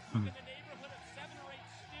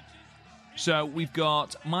 So we've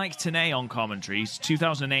got Mike Tenay on commentary. It's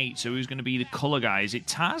 2008, so who's going to be the colour guy? Is it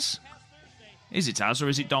Taz? Is it Taz or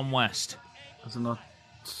is it Don West? Is it not?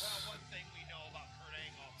 It's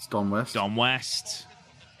Don West. Don West.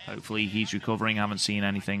 Hopefully he's recovering. I haven't seen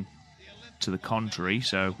anything to the contrary,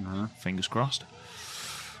 so fingers crossed.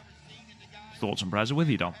 Thoughts and prayers are with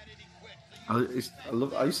you, Don. I used to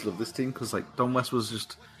love this team because like Don West was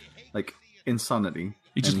just like insanity.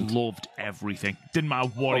 He just And loved everything. Didn't matter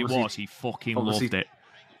what it Obviously- was, he fucking obviously- loved it.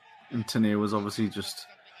 And Tenay was obviously just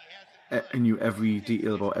he knew every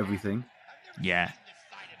detail about everything. Yeah.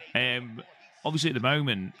 Obviously, at the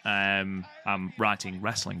moment, I'm writing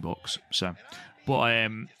wrestling books, so. But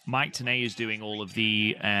Mike Tenay is doing all of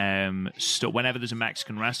the stuff. Whenever there's a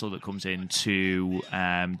Mexican wrestler that comes into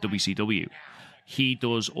WCW, he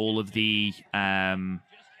does all of the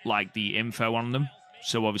like the info on them.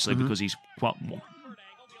 So obviously, because he's quite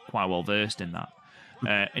well versed in that,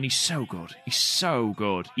 and he's so good. He's so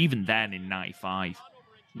good. Even then, in '95.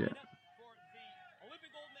 Yeah.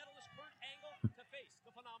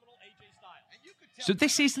 So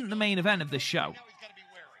this isn't the main event of this show.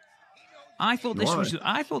 I thought this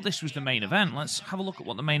was the main event. Let's have a look at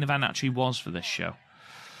what the main event actually was for this show.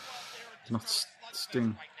 It's not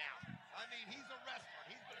Sting.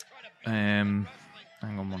 Hang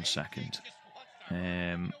on 1 second.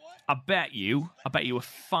 I bet you a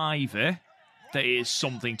fiver that it is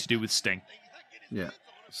something to do with Sting. Yeah.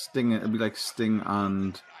 Sting. It'd be like Sting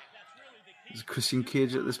and is it Christian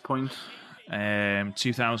Cage at this point?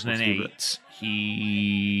 2008.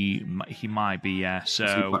 He might be, yeah. Is he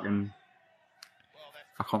So back in...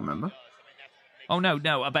 I can't remember. oh no,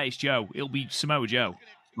 I bet it's Joe. It'll be Samoa Joe.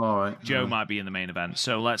 All right. Joe might be in the main event.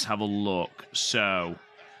 So let's have a look. So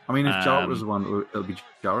I mean, if Jarrett was the one, it'll be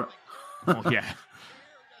Jarrett. well, yeah.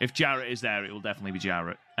 If Jarrett is there, it will definitely be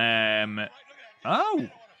Jarrett. Oh.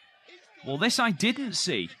 Well, this I didn't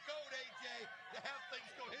see.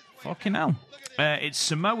 Fucking hell. It's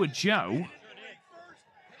Samoa Joe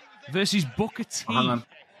versus Booker T. Oh, hang on.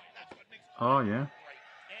 Oh, yeah.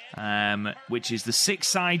 Which is the Six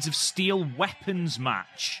Sides of Steel weapons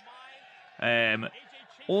match.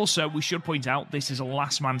 Also, we should point out this is a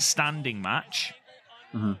last man standing match.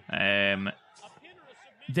 Mm-hmm.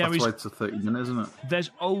 That's why it's a 30-minute, isn't it?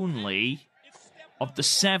 There's only, of the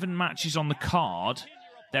 7 matches on the card,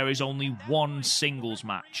 there is only one singles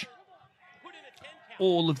match.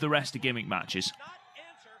 All of the rest are gimmick matches.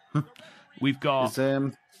 We've got...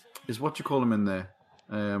 Is what you call him in there?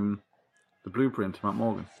 The Blueprint, Matt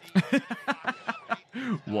Morgan.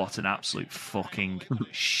 What an absolute fucking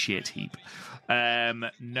shit heap.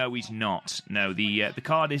 No, he's not. No, the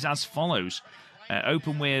card is as follows.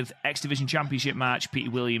 Open with X Division Championship match, Petey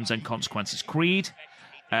Williams and Consequences Creed.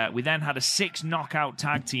 We then had a 6 knockout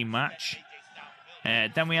tag team match.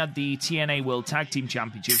 Then we had the TNA World Tag Team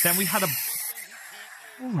Championship. Then we had a...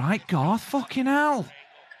 All right, Garth, fucking hell.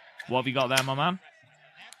 What have you got there, my man?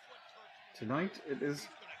 Tonight it is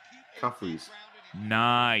Caffrey's.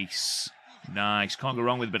 Nice. Can't go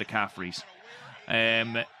wrong with a bit of Caffrey's.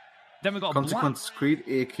 Then we got Consequences Creed,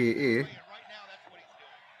 a.k.a.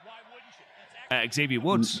 Xavier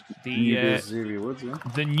Woods, Xavier Woods, yeah.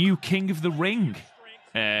 the new King of the Ring.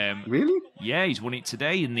 Really? Yeah, he's won it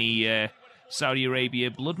today in the Saudi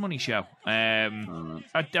Arabia blood money show. I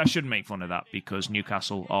shouldn't make fun of that because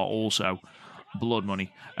Newcastle are also blood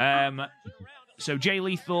money. So Jay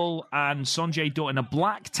Lethal and Sanjay Dutt in a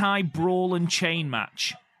black tie brawl and chain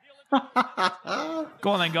match.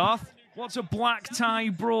 Go on then, Garth. What's a black tie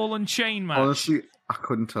brawl and chain match? Honestly, I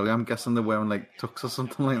couldn't tell you. I'm guessing they're wearing like tux or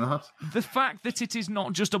something like that. The fact that it is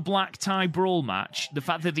not just a black tie brawl match, the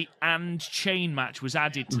fact that the and chain match was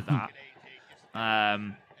added to that.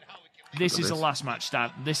 This is the last match.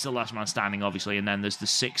 This is the last man standing, obviously, and then there's the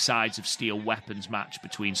 6 sides of steel weapons match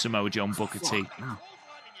between Samoa Joe and Booker T.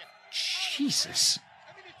 Jesus.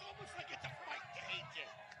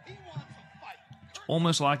 It's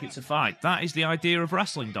almost like it's a fight. That is the idea of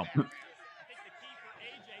wrestling, Dom.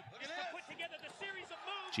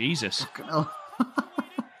 Jesus.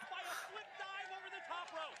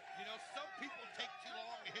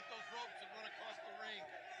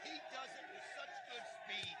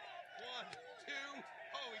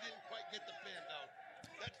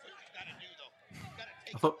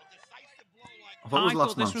 I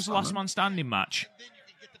thought this was the last man standing match.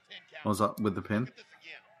 Was that with the pin?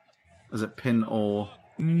 Is it pin or...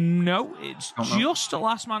 No, it's just a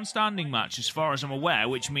last man standing match as far as I'm aware,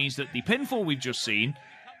 which means that the pinfall we've just seen,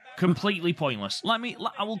 completely pointless.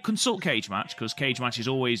 I will consult Cage Match, because Cage Match is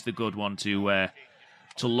always the good one to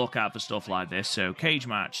look at for stuff like this. So Cage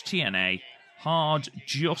Match, TNA, Hard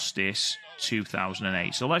Justice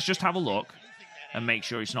 2008. So let's just have a look and make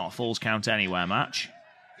sure it's not a Falls Count Anywhere match.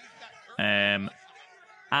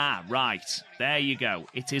 Right. There you go.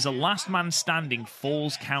 It is a last man standing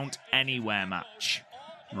Falls Count Anywhere match.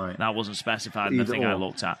 Right. That wasn't specified in the thing I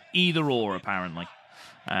looked at. Either or, apparently.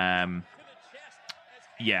 Yeah.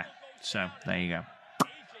 So, there you go.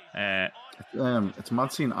 It's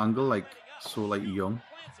mad seeing Angle, so young.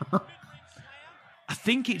 I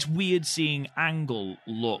think it's weird seeing Angle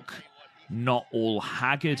look not all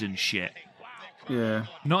haggard and shit. Yeah.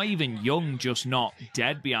 Not even young, just not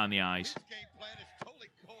dead behind the eyes.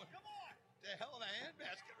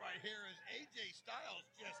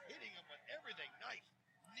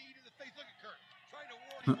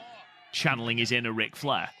 Channeling his inner Ric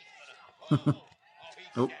Flair.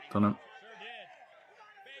 Oh, done it.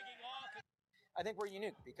 I think we're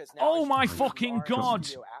unique because now oh my fucking god!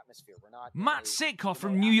 Matt Sitkoff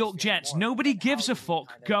from New York Jets. Nobody gives a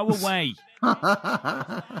fuck. Go away.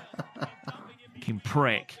 Fucking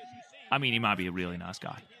prick. I mean, he might be a really nice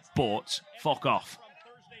guy, but fuck off. Well,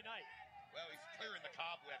 he's clearing the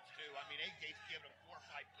cobwebs too. I mean, AJ's giving him 4 or 5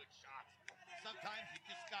 good shots. Sometimes you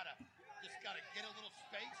just gotta get a little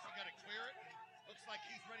space. You gotta clear it. Looks like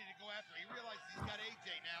he's ready to go after. He realizes he's got AJ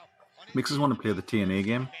now. Mixers want to play the TNA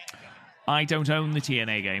game. I don't own the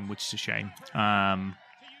TNA game, which is a shame. I'm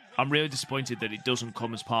really disappointed that it doesn't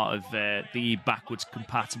come as part of the backwards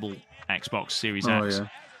compatible Xbox Series X. Yeah.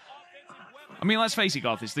 I mean, let's face it,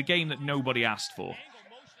 Garth, it's the game that nobody asked for.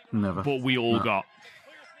 Never. But we all got.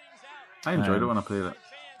 I enjoyed it when I played it.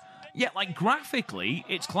 Yeah, graphically,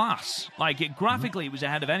 it's class. Graphically, it was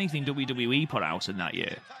ahead of anything WWE put out in that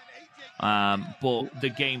year. But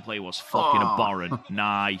the gameplay was fucking abhorrent.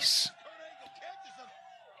 Nice.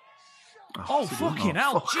 Oh, fucking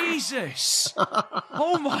hell, Jesus!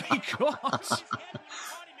 Oh my god!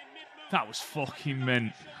 That was fucking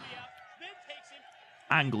mint.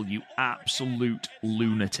 Angle, you absolute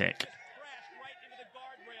lunatic.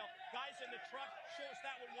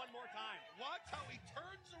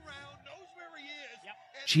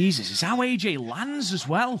 Jesus, is how AJ lands as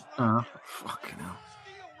well. Fucking hell.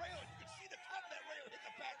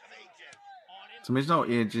 It's amazing how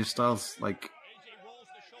AJ Styles,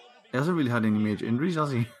 he hasn't really had any major injuries,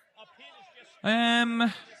 has he? No,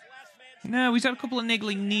 he's had a couple of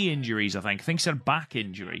niggling knee injuries, I think. I think he's had a back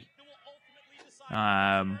injury.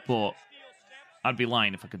 But I'd be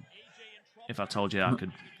lying if I told you I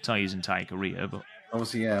could tell you his entire career. But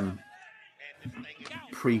obviously,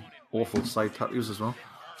 pre-awful side tattoos as well.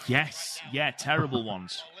 Yes, yeah, terrible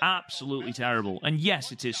ones, absolutely terrible. And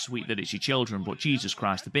yes, it is sweet that it's your children, but Jesus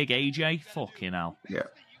Christ, the big AJ, fucking hell, yeah,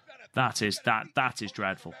 that is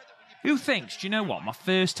dreadful. Who thinks? Do you know what? My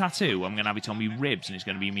first tattoo, I'm going to have it on my ribs, and it's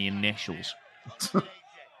going to be my initials.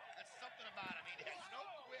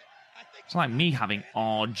 It's like me having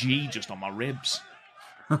RG just on my ribs.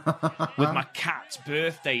 With my cat's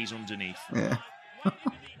birthdays underneath. Yeah.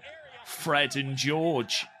 Fred and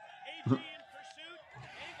George.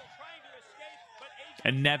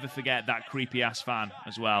 And never forget that creepy-ass fan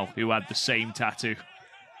as well, who had the same tattoo.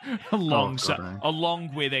 Along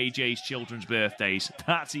with AJ's children's birthdays.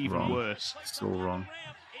 That's even worse. So wrong.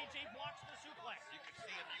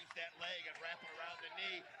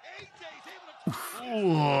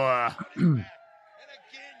 And again,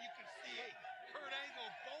 you can see Kurt Angle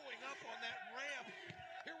bowing up on that ramp.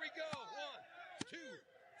 Here we go. 1, 2,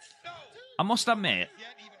 no. I must admit,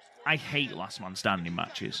 I hate last man standing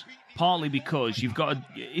matches. Partly because you've got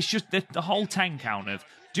it's just the whole 10 count of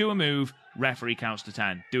do a move, referee counts to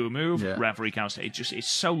 10. Do a move, referee counts to 8. It's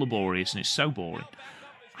so laborious and it's so boring.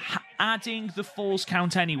 Adding the falls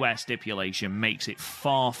count anywhere stipulation makes it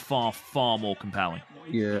far, far, far more compelling.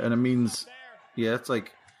 Yeah, and it means, it's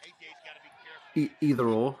like either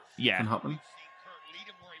or can happen.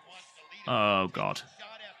 Oh, God.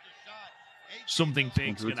 Something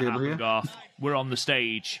big's going to happen, Garth. We're on the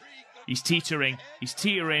stage. He's teetering. He's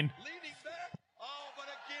teetering.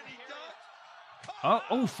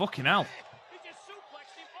 Oh, fucking hell.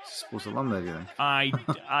 Supposed to land there, do you think?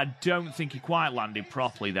 I don't think he quite landed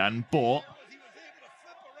properly then, but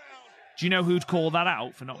do you know who'd call that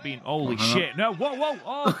out for not being... Holy shit. No, whoa.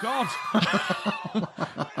 Oh, God.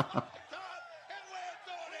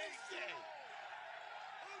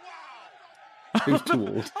 Who's too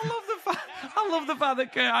old? I love the fact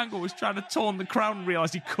that Kurt Angle was trying to taunt the crowd and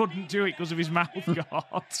realised he couldn't do it because of his mouth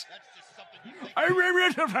guard.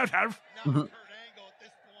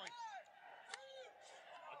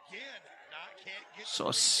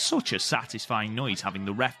 So such a satisfying noise having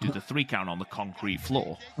the ref do the 3 count on the concrete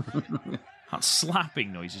floor. That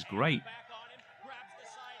slapping noise is great.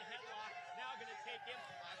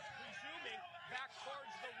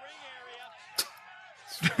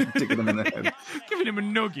 Sticking him in the head. Giving him a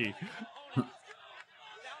nuggie.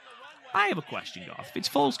 I have a question, Garth. If it's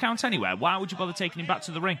falls count anywhere, why would you bother taking him back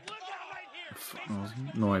to the ring?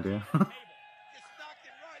 No idea.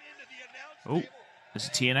 Oh, there's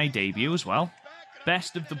a TNA debut as well.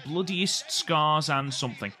 Best of the bloodiest scars and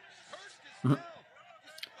something.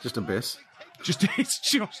 Just Abyss. It's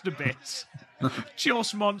just Abyss.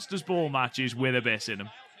 Just Monsters Ball matches with Abyss in them.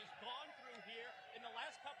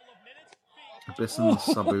 Abyss and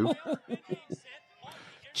Sabu.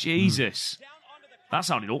 Jesus. That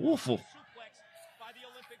sounded awful.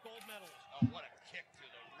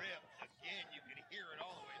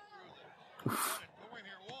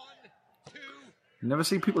 You never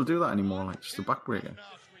see people do that anymore, like just a backbreaker.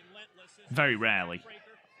 Very rarely.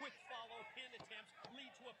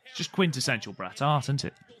 It's just quintessential Bret Hart, isn't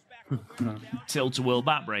it? Tilt-a-whirl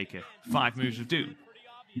backbreaker. 5 moves of doom.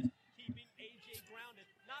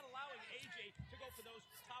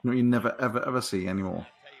 You never, ever see anymore?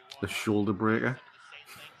 The shoulder breaker.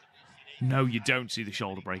 No, you don't see the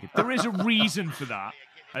shoulder breaker. There is a reason for that.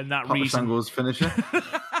 And that Papa reason... Shango's finisher.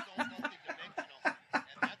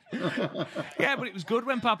 Yeah, but it was good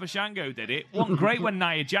when Papa Shango did it. Wasn't great when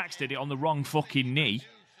Nia Jax did it on the wrong fucking knee.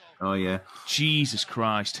 Oh, yeah. Jesus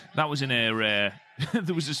Christ. That was in her...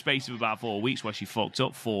 there was a space of about 4 weeks where she fucked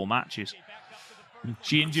up 4 matches.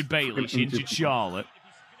 She injured Bayley. She injured Charlotte.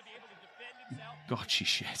 God, she's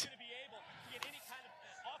shit.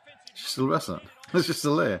 She's still wrestling. She's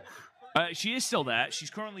still there. She is still there. She's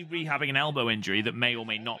currently rehabbing an elbow injury that may or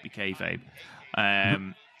may not be kayfabe.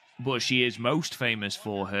 But she is most famous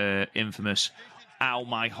for her infamous "ow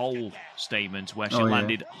my hole" statement where she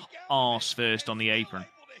landed arse first on the apron.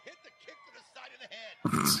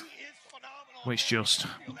 Which just...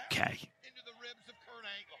 okay.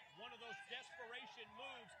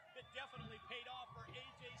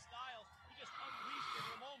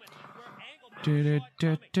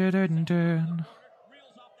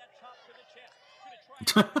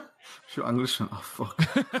 Sure, English. Oh, fuck.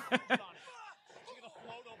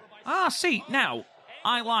 See, now,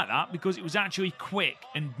 I like that because it was actually quick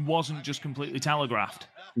and wasn't just completely telegraphed.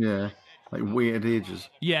 Yeah, like waited ages.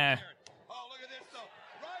 Yeah.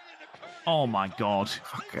 Oh, my God.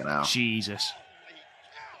 Fucking hell. Jesus.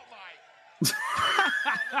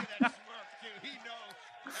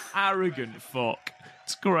 Arrogant fuck.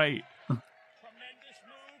 It's great.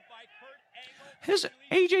 Has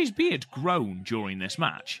AJ's beard grown during this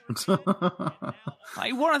match? Like,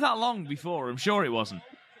 it wasn't that long before, I'm sure it wasn't.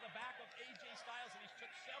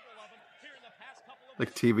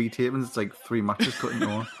 Like TV tapings, it's like 3 matches cut into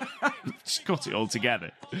one. Just cut it all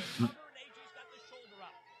together.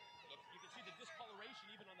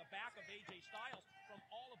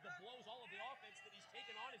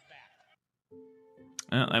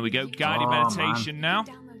 There we go. Guided meditation now.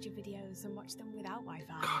 Download your videos and watch them without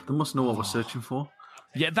Wi-Fi. God, they must know what we're searching for.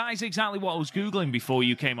 Yeah, that is exactly what I was Googling before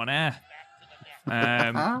you came on air.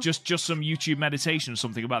 Just some YouTube meditation or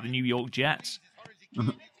something about the New York Jets.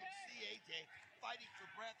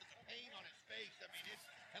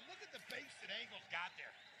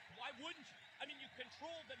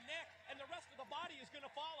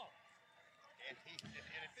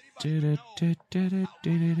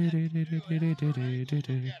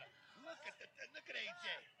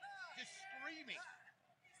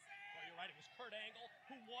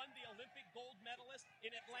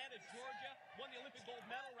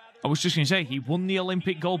 I was just going to say, he won the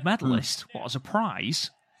Olympic gold medalist. What a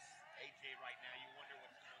surprise.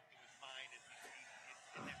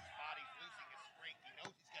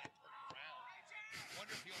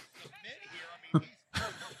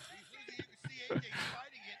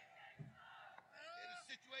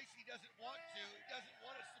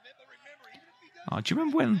 Oh, do you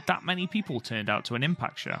remember when that many people turned out to an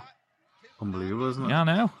Impact show? Unbelievable, isn't it? Yeah,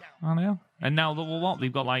 I know. And now, what?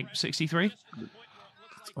 They've got like 63?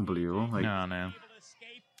 It's unbelievable. Like, no, I know.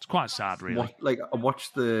 It's quite sad, really. I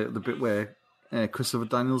watched the bit where Christopher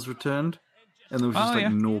Daniels returned, and there was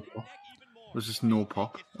just no pop. There was just no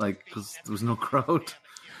pop, like, because there was no crowd.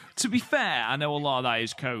 To be fair, I know a lot of that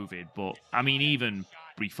is COVID, but I mean, even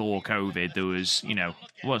before COVID, there was, it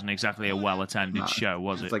wasn't exactly a well-attended show,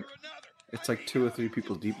 was it? It's like 2 or 3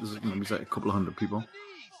 people deep. There's like a couple of hundred people.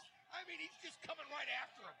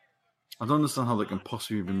 I don't understand how they can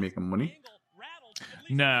possibly be making money.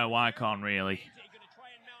 No, I can't really.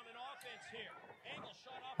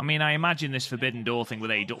 I mean, I imagine this Forbidden Door thing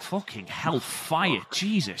with AEW. Fucking hellfire,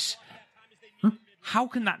 Jesus. How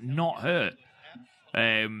can that not hurt?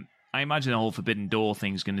 I imagine the whole Forbidden Door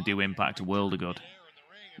thing's going to do Impact a world of good.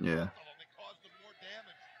 Yeah.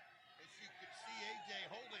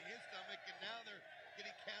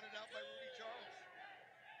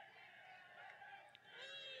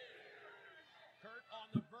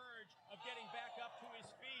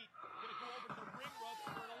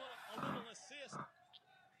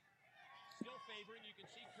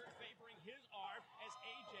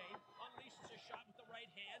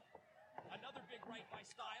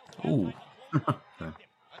 Ooh. Another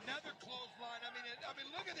clothesline. I mean,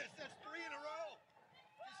 look at this. That's 3 in a row.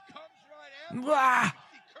 Just comes right after.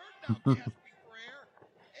 Kurt now gasping for air.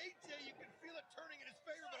 AJ, you can feel it turning in his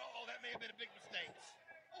favor, but that may have been a big mistake.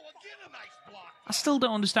 Oh, again, a nice block. I still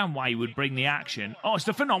don't understand why you would bring the action. Oh, it's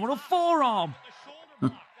the phenomenal forearm.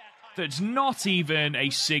 That's not even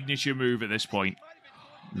a signature move at this point.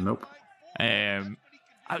 Nope.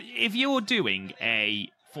 If you're doing a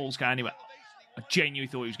Falls Guy anyway, I genuinely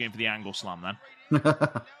thought he was going for the angle slam then.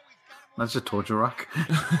 That's a torture rack.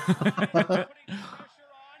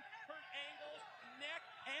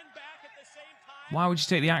 Why would you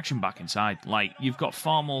take the action back inside? Like, you've got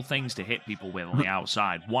far more things to hit people with on the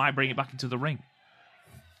outside. Why bring it back into the ring?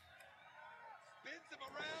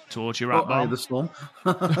 Torture Rat Bomb. The Storm.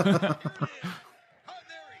 Oh,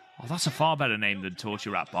 that's a far better name than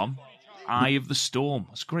Torture Rat Bomb. Eye of the Storm.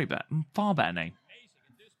 That's a great bet. Far better name.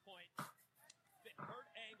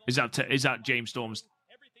 Is that James Storm's?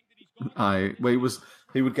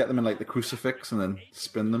 He would get them in like the crucifix and then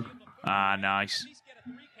spin them. Ah, nice.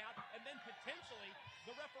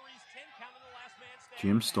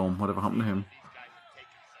 James Storm, whatever happened to him?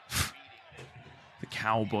 The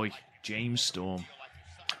cowboy, James Storm.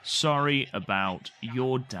 Sorry about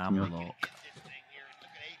your damn luck.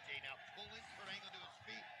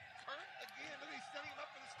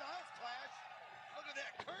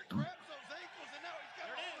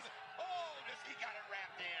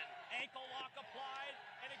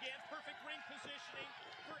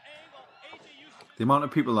 The amount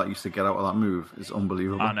of people that used to get out of that move is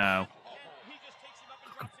unbelievable. I know.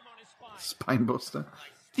 Spinebuster.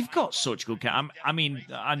 They've got such good I mean,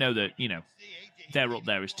 I know that, they're up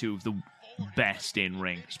there as 2 of the best in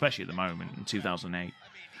ring, especially at the moment in 2008.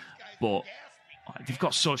 But they've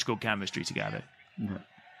got such good chemistry together. Yeah.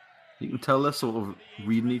 You can tell they're sort of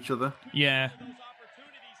reading each other. Yeah.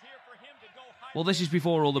 Well, this is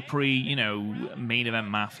before all the main event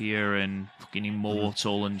mafia and fucking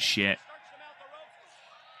Immortal and shit.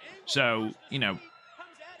 So,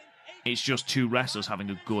 it's just 2 wrestlers having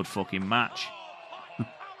a good fucking match.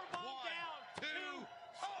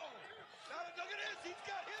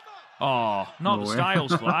 Oh, not the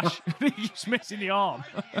Styles Clash. He's missing the arm.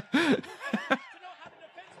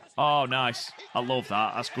 Oh, nice. I love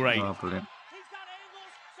that. That's great. Oh, brilliant.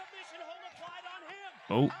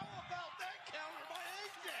 Oh.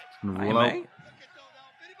 Roll out. Mate.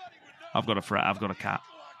 I've got a threat. I've got a cat.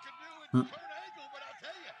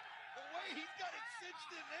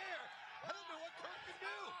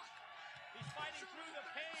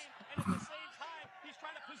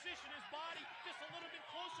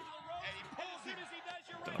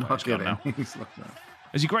 Not get in.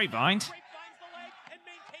 Is he grapevined?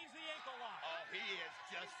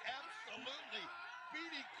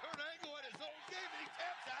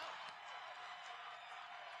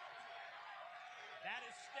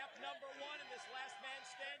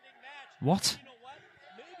 What?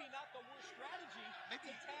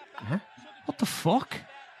 Huh? What the fuck?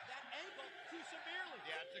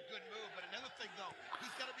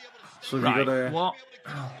 So you Right, got to what?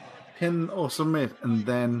 pin or submit and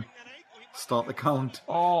then start the count.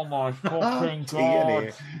 Oh my fucking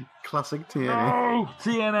TNA. Classic TNA. No,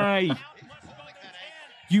 TNA.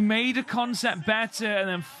 You made a concept better and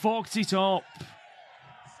then fucked it up.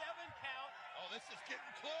 This is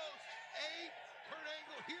getting close. Kurt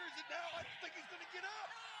Angle hears it now. I don't think he's going to get up.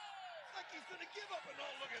 It's like he's going to give up. And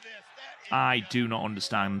look at this. That is I do not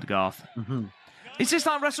understand, Garth. Is this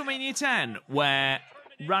like WrestleMania 10 where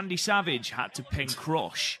Randy Savage had to pin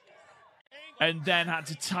Crush and then had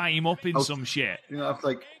to tie him up in some shit? You know, have to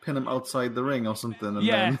like pin him outside the ring or something. And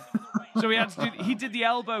Yeah. Then... So he had to do, he did the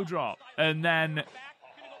elbow drop and then,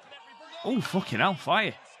 oh fucking hell,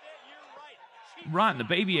 fire! Right in the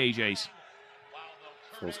baby AJs.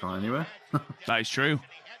 Falls count anyway. That is true.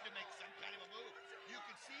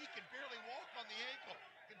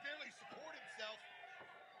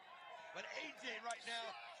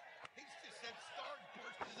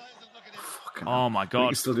 Oh my You god.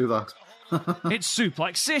 can still do that. It's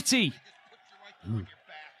Suplex City.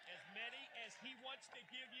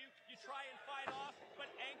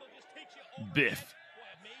 Biff.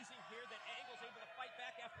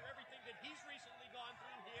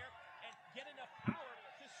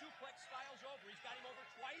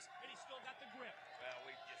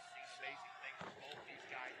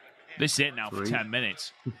 This is it now for 10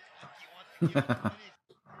 minutes.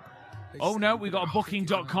 Oh no, we got a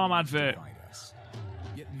Booking.com advert.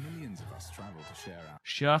 Yet millions of us travel to share our...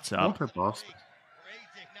 Shut up. What a boss. AJ's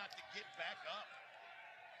got to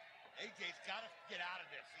get out of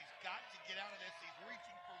this. He's got to get out of this. He's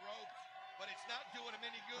reaching for ropes, but it's not doing him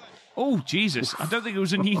any good. Oh, Jesus. I don't think there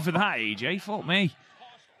was a need for that, AJ. Fuck me.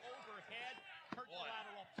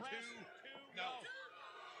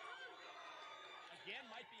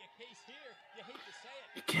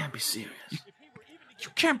 You can't be serious. You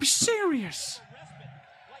can't be serious.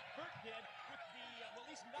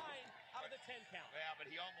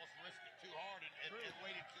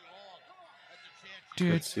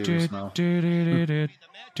 Get serious now.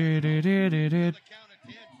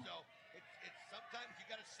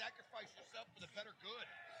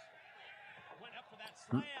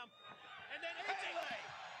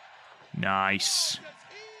 Nice.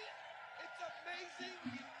 It's amazing.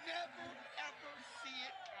 You never, ever see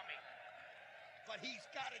it coming. But he's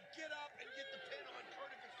got to get up and get the pin on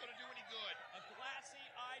Kurt if it's going to do any good. A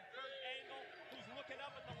glassy-eyed Kurt Angle who's looking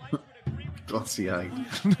up at the lights would agree with Glassy-eyed.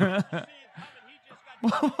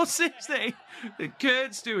 What's this thing that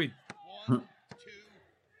Kurt's doing? 1, 2,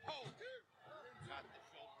 oh. Got the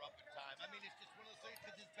shoulder up in time. I mean, it's just one of those things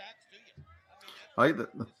because his back's to you. I mean,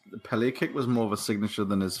 The Pele kick was more of a signature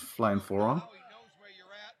than his flying forearm.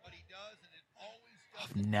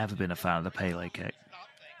 I've never been a fan of the Pele kick.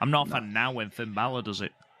 I'm not a fan now when Finn Balor does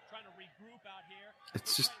it.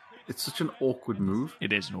 It's such an awkward move.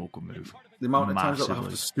 It is an awkward move. The amount of times that I have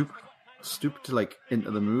Massively. to stoop to like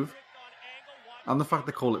into the move, and the fact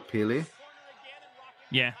they call it Pele.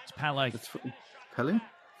 Yeah, it's Pele. It's fucking Pele.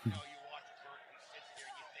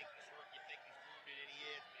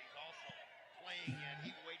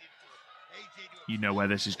 You know where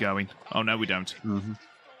this is going. Oh, no, we don't. Mm-hmm.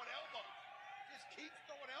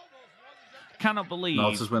 Cannot believe...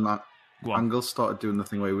 No, this is when that Go on. Angle started doing the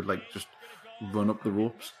thing where he would like just run up the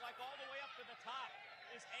ropes.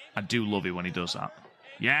 I do love it when he does that.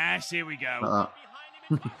 Yes, here we go. Like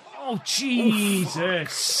that. Oh,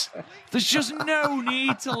 Jesus. There's just no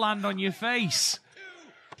need to land on your face.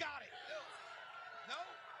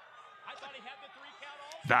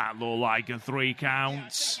 That looked like a 3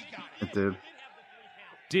 counts. It did.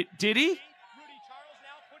 Did he?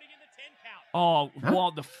 Oh,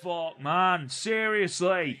 what the fuck, man?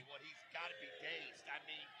 Seriously.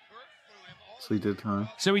 So he did, huh?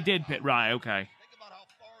 So he did pit. Right, okay.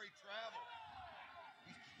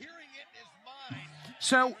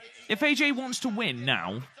 So, if AJ wants to win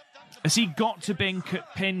now, has he got to pin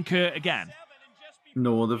Kurt again?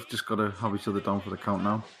 No, they've just got to have each other down for the count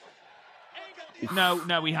now.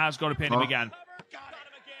 No, he has got to pin him again.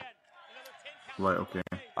 Right, okay.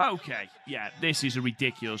 Okay, yeah, this is a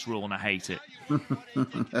ridiculous rule and I hate it.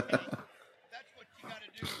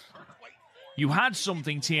 You had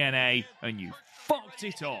something, TNA, and you fucked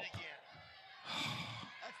it up.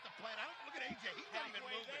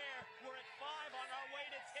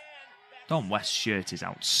 Don West's shirt is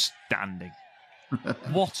outstanding.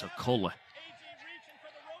 What a colour.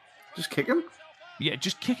 Just kick him? Yeah,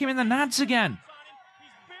 just kick him in the nads again.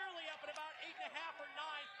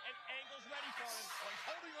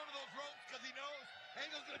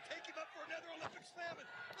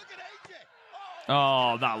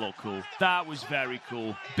 Oh, that looked cool. That was very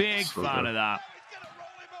cool. Big So fan good. of that.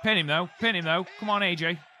 Pin him, though. Pin him, though. Come on,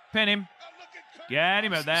 AJ. Pin him. Get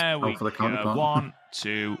him out. There we for the counter go. count. 1,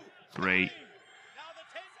 2, 3.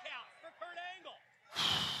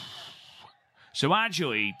 So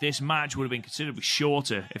actually, this match would have been considerably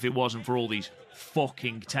shorter if it wasn't for all these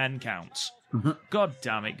fucking 10 counts. Mm-hmm. God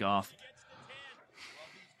damn it, Garth. These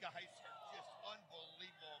guys are just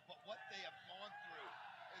unbelievable, but what they have gone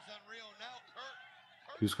through is unreal. Now,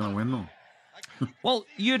 Kurt Who's going to win, though? Well,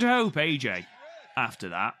 you'd hope AJ after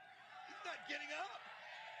that. he's not getting up.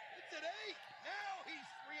 It's at 8. Now he's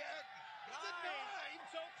reacting. It's at 9.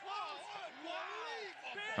 So close.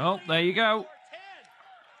 Wow. Oh, there you go.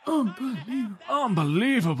 Unbelievable.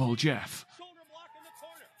 Unbelievable, Jeff. Shoulder block in the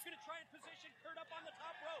corner. Gonna try and position Kurt up on the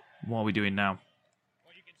top rope. What are we doing now?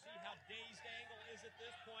 Well, you can see how dazed Angle is at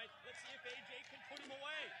this point. Let's see if AJ can put him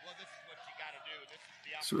away. Well, this is what you got to do. This is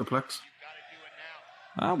the Superplex. You got to do it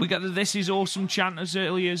now. Oh, we got the This Is Awesome chant as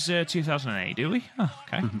early as 2008, do we? Oh,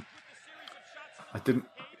 okay. It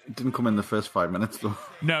didn't come in the first 5 minutes, though.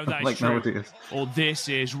 No, that's like true. nowadays. Or This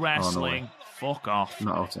Is Wrestling. Fuck off.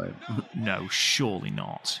 Not outside. No, surely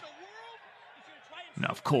not. No,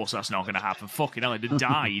 of course that's not going to happen. Fucking hell, it had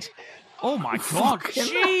died. Oh my god, Fucking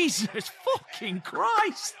hell. Jesus fucking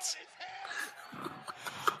Christ!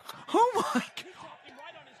 Oh my god!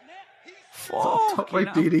 Top Fucking right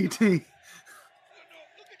hell. DDT. No, look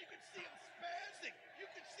at you can see him spazzing. You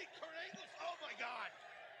can see Kurt Angle's. Oh my God!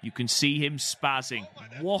 You can see him spazzing.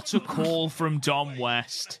 What a call from Dom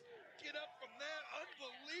West. Get up from that.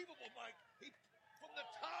 Unbelievable, Mike. He, from the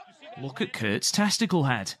top. Look at Kurt's testicle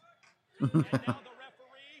head. And now the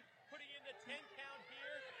referee putting in the 10 count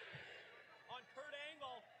here on Kurt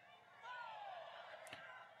Angle.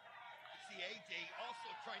 See AJ also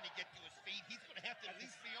trying to get to his feet. He's going to have to at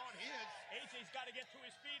least be on his. AJ's got to get to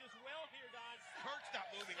his feet as well here, Don. Kurt's not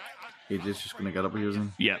moving. AJ's just going to get up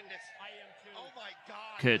using. Yeah. I am too. Oh my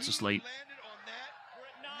God. Kurt's He asleep. landed on that We're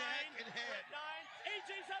at 9. neck and We're head. at 9.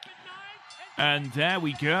 AJ's up at 9. And there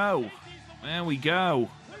we go. There we go.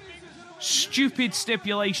 Stupid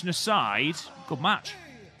stipulation aside, good match.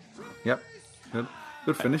 Yep. Good.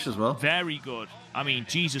 Good finish as well. Very good. I mean,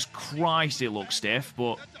 Jesus Christ, it looks stiff,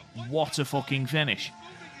 but what a fucking finish.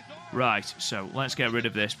 Right, so let's get rid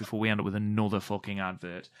of this before we end up with another fucking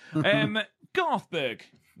advert. Garthberg,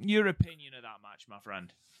 your opinion of that match, my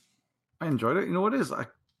friend? I enjoyed it. You know what it is? I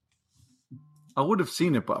would have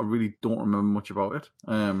seen it, but I really don't remember much about it.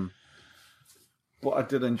 But I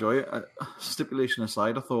did enjoy it. Stipulation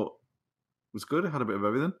aside, I thought it was good. It had a bit of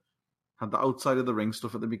everything. Had the outside of the ring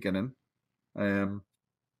stuff at the beginning. And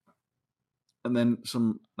then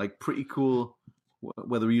some like pretty cool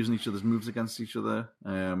where they were using each other's moves against each other.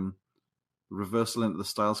 Reversal into the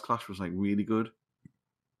Styles Clash was like really good.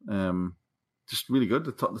 Just really good.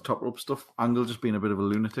 The top rope stuff. Angle just being a bit of a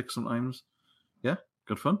lunatic sometimes. Yeah,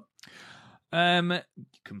 good fun.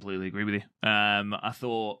 Completely agree with you. I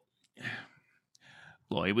thought,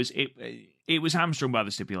 look, it was hamstrung by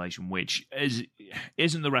the stipulation, which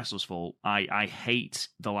isn't the wrestler's fault. I hate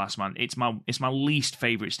the last man. It's my least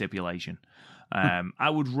favorite stipulation. I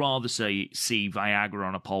would rather see Viagra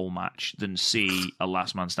on a pole match than see a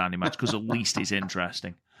last man standing match because at least it's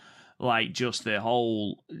interesting. Like just the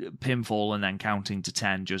whole pinfall and then counting to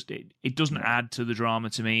 10, just it doesn't add to the drama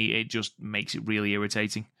to me. It just makes it really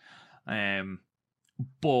irritating.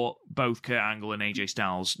 But both Kurt Angle and AJ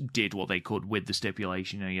Styles did what they could with the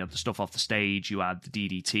stipulation. You know, you had the stuff off the stage, you had the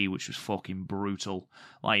DDT, which was fucking brutal.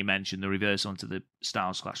 Like you mentioned, the reversal into the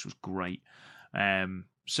Styles Clash was great.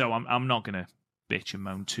 So I'm not going to bitch and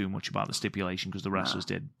moan too much about the stipulation because the wrestlers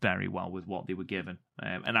did very well with what they were given.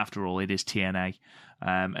 And after all, it is TNA.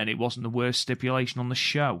 And it wasn't the worst stipulation on the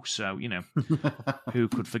show. So, you know, who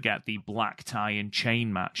could forget the black tie and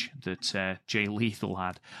chain match that Jay Lethal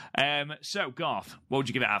had? So, Garth, what would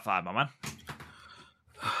you give it out of 5, my man?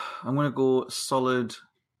 I'm going to go solid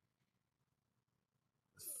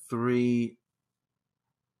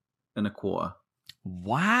 3.25.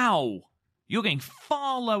 Wow. You're getting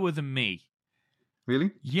far lower than me.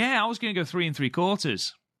 Really? Yeah, I was going to go 3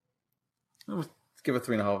 3/4. Let's give it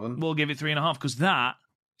 3.5 then. We'll give it 3.5 because that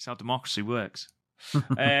is how democracy works.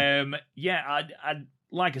 Yeah, I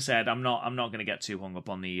like I said, I'm not going to get too hung up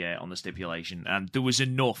on the stipulation, and there was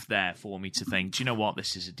enough there for me to think, do you know what,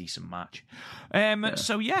 this is a decent match.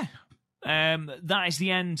 So yeah, that is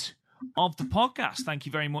the end of the podcast. Thank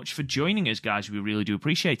you very much for joining us, guys. We really do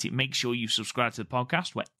appreciate it. Make sure you subscribe to the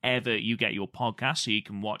podcast wherever you get your podcast so you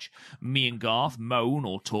can watch me and Garth moan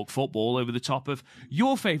or talk football over the top of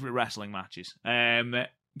your favourite wrestling matches.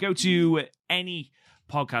 Go to any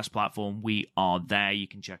podcast platform, we are there. You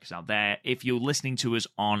can check us out there. If you're listening to us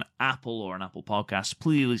on Apple or an Apple Podcast,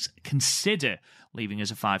 please consider leaving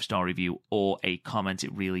us a 5-star review or a comment.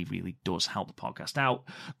 It really, really does help the podcast out.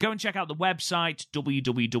 Go and check out the website,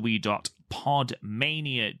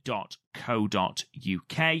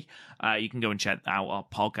 www.podmania.co.uk. You can go and check out our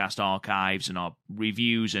podcast archives and our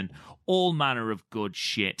reviews and all manner of good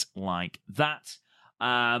shit like that.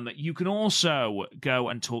 You can also go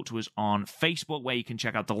and talk to us on Facebook, where you can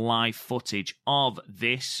check out the live footage of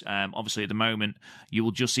this. Obviously, at the moment, you will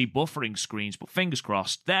just see buffering screens, but fingers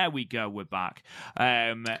crossed. There we go. We're back.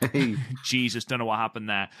 Jesus, don't know what happened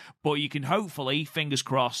there. But you can hopefully, fingers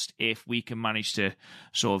crossed, if we can manage to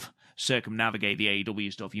sort of circumnavigate the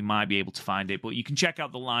AEW stuff, you might be able to find it. But you can check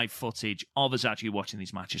out the live footage of us actually watching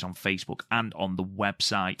these matches on Facebook and on the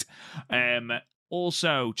website.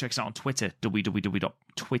 Also, check us out on Twitter,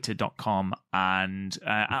 www.twitter.com and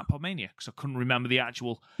at Podmania, because I couldn't remember the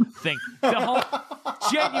actual thing.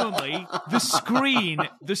 Genuinely,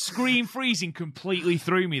 the screen freezing completely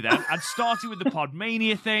threw me then. I'd started with the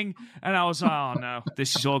Podmania thing, and I was like, oh no,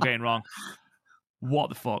 this is all going wrong. What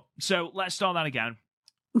the fuck? So let's start that again.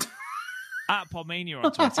 At Podmania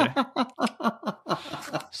on Twitter.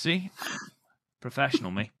 See?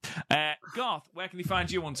 Professional me. Garth, where can they find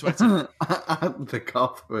you on Twitter? At the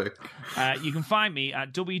Gothwork. You can find me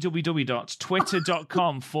at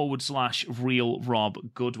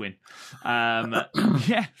www.twitter.com/RealRobGoodwin.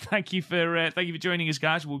 Yeah, thank you for joining us,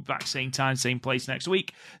 guys. We'll be back same time, same place next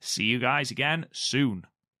week. See you guys again soon.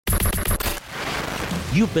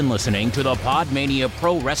 You've been listening to the Podmania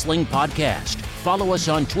Pro Wrestling Podcast. Follow us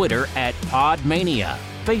on Twitter at Podmania,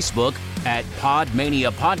 Facebook at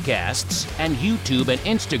Podmania Podcasts, and YouTube and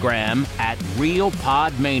Instagram at Real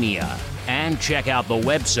Podmania. And check out the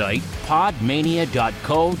website,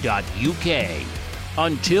 podmania.co.uk.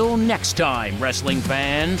 Until next time, wrestling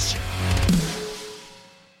fans.